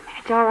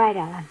 It's all right,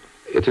 Alan.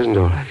 It isn't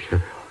all right,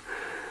 Gabrielle.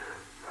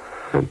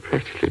 I'm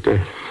practically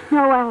dead.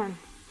 No, Alan.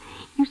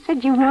 You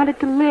said you wanted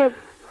to live.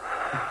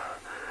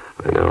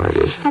 I know I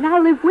did. And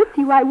I'll live with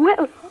you. I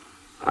will.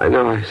 I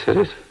know I said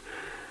it.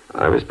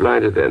 I was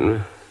blinded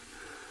then.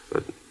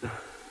 But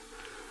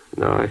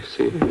now I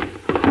see.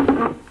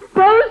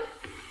 Bose?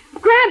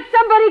 Gramp,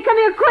 somebody come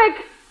here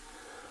quick.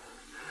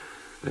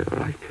 They're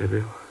all right,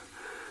 Gabrielle.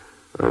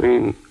 I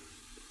mean,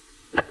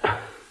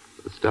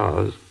 the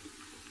stars.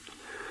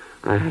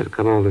 I had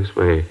come all this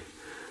way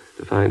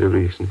to find a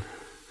reason.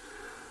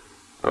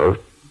 Oh,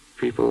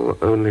 people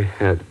only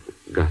had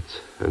guts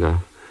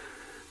enough.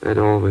 They'd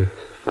always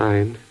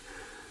find.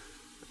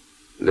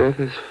 Death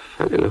is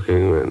funny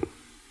looking when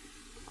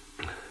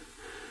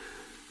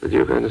the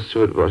Duke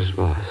understood what it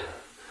was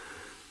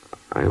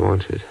I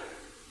wanted.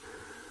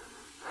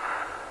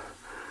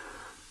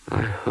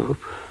 I hope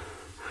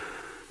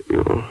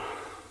you'll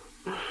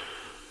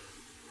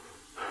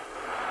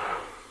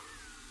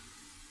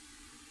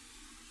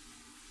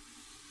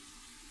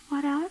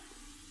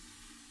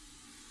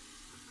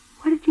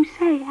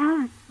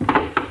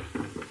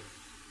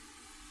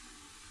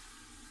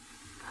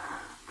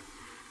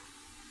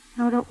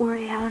No, don't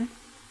worry, Alan.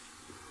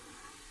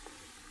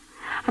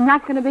 I'm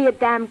not going to be a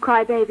damn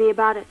crybaby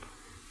about it.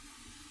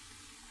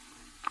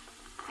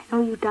 I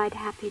know you died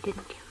happy,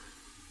 didn't you?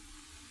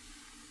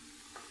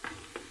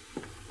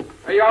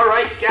 Are you all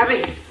right,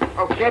 Gabby?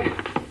 Oh, kid.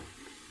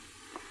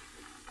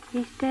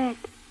 He's dead.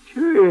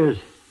 Sure is.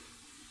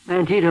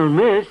 And he don't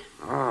miss.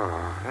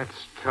 Oh,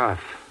 that's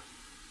tough.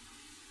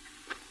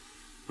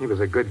 He was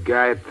a good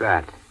guy at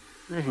that.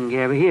 Listen,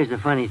 Gabby, here's the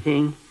funny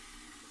thing.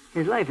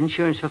 His life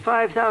insurance for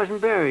 5,000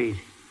 berries.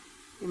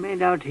 He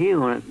made out to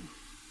you on it.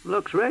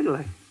 Looks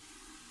regular.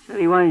 Said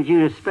he wanted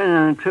you to spend it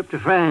on a trip to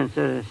France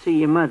to see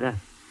your mother.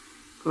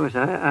 Of course,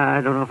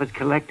 I don't know if it's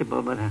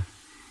collectible, but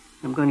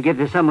I'm going to get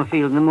to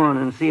Summerfield in the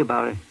morning and see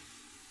about it.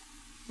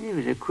 He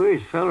was the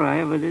queerest feller I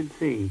ever did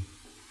see.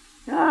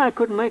 I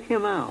couldn't make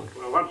him out.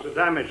 Well, what's the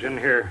damage in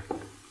here?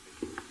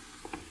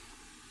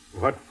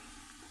 What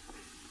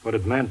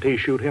did Mantee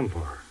shoot him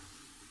for?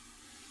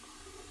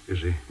 Is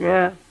he?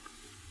 Yeah,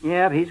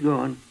 he's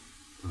gone.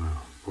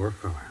 Oh, poor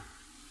fella.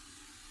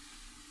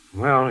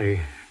 Well,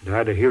 he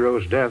died a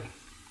hero's death.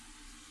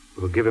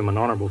 We'll give him an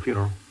honorable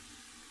funeral.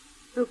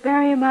 We'll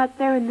bury him out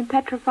there in the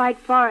Petrified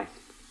Forest.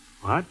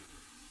 What?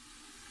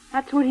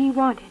 That's what he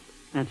wanted.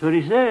 That's what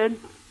he said.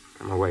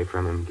 Come away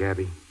from him,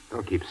 Gabby.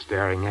 Don't keep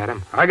staring at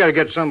him. I gotta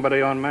get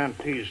somebody on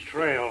Mantee's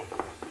trail.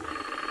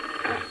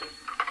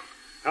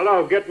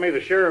 Hello, get me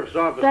the sheriff's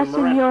office. Thus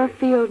in in your Morenci.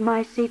 field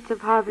my seats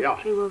of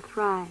harvestry will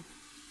thrive.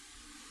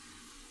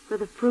 For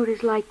the fruit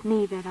is like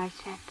me that I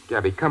set.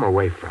 Gabby, come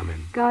away from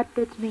him. God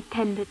bids me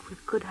tend it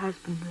with good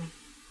husbandry.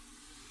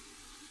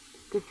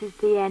 This is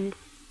the end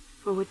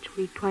for which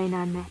we twain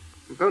are met.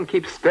 Don't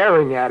keep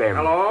staring at him.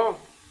 Hello?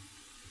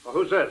 Well,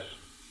 who's this?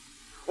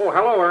 Oh,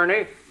 hello,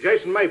 Ernie.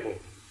 Jason Maple.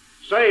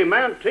 Say,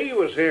 Mantee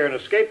was here and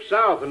escaped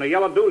south in a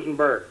yellow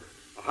Duesenberg.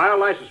 A high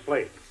license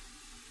plate.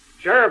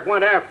 Sheriff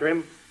went after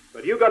him,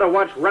 but you got to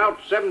watch Route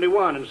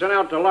 71 and sent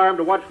out the alarm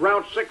to watch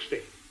Route 60.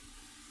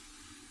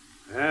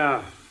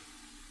 Yeah,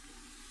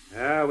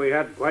 we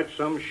had quite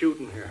some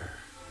shooting here.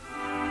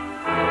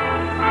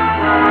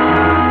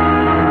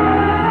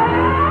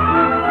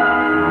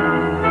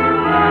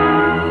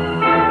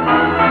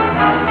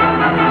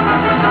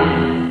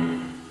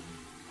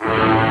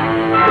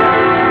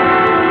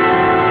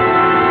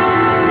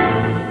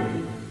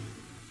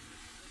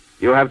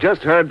 You have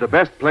just heard the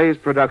Best Plays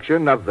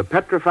production of The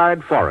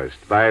Petrified Forest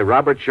by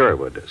Robert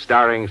Sherwood,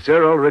 starring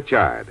Cyril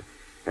Ritchard.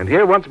 And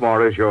here once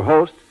more is your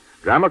host,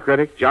 drama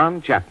critic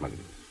John Chapman.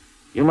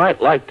 You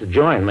might like to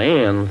join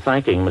me in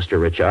thanking Mr.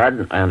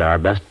 Ritchard and our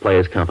Best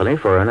Plays company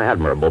for an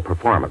admirable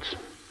performance.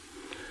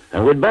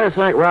 And we'd better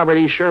thank Robert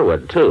E.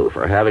 Sherwood, too,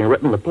 for having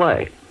written the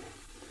play.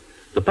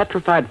 The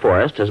Petrified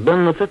Forest has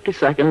been the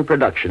 52nd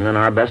production in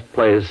our Best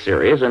Plays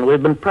series, and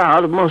we've been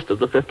proud of most of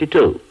the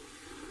 52.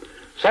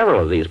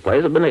 Several of these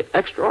plays have been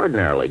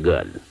extraordinarily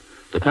good.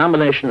 The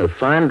combination of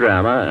fine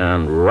drama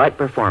and right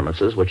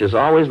performances, which is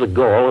always the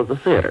goal of the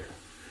theater.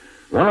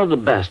 One of the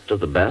best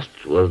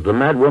was The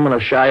Mad Woman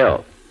of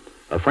Chaillot,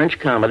 a French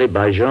comedy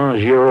by Jean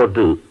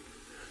Giraudoux.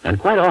 And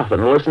quite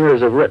often,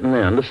 listeners have written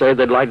in to say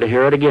they'd like to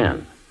hear it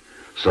again.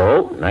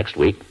 So, next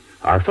week,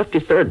 our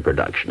 53rd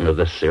production of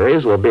this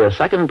series will be a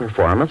second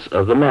performance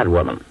of The Mad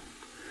Woman.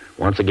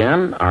 Once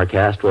again, our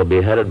cast will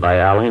be headed by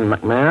Aline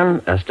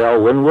McMahon,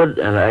 Estelle Winwood,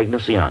 and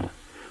Agnes Young.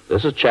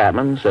 This is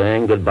Chapman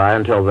saying goodbye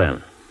until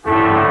then.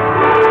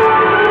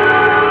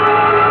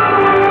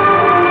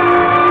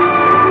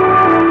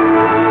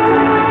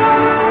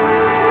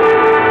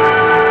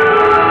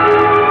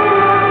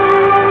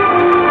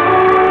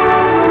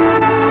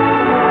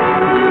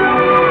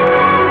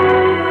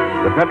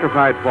 The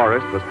Petrified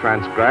Forest was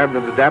transcribed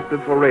and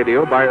adapted for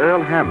radio by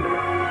Earl Hamner.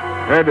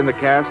 Heard in the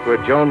cast were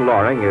Joan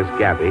Loring as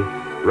Gabby,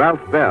 Ralph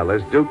Bell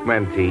as Duke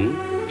Mantee,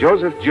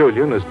 Joseph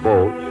Julian as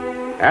Bolt,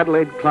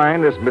 Adelaide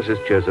Klein as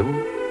Mrs. Chisholm,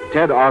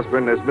 Ted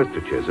Osborne as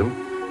Mr. Chisholm,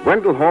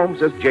 Wendell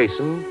Holmes as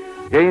Jason,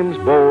 James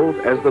Bold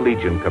as the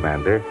Legion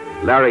Commander,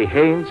 Larry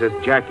Haynes as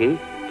Jackie,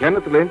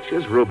 Kenneth Lynch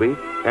as Ruby,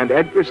 and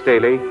Edgar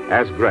Staley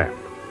as Gramp.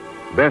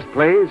 Best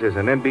Plays is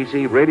an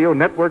NBC Radio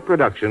Network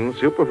production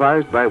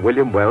supervised by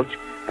William Welch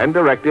and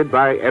directed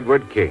by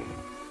Edward King.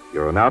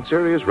 Your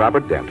announcer is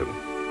Robert Denton.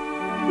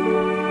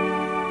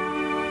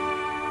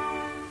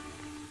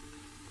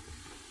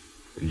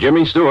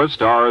 Jimmy Stewart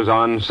stars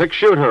on Six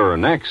Shooter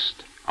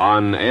next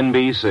on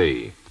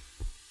NBC.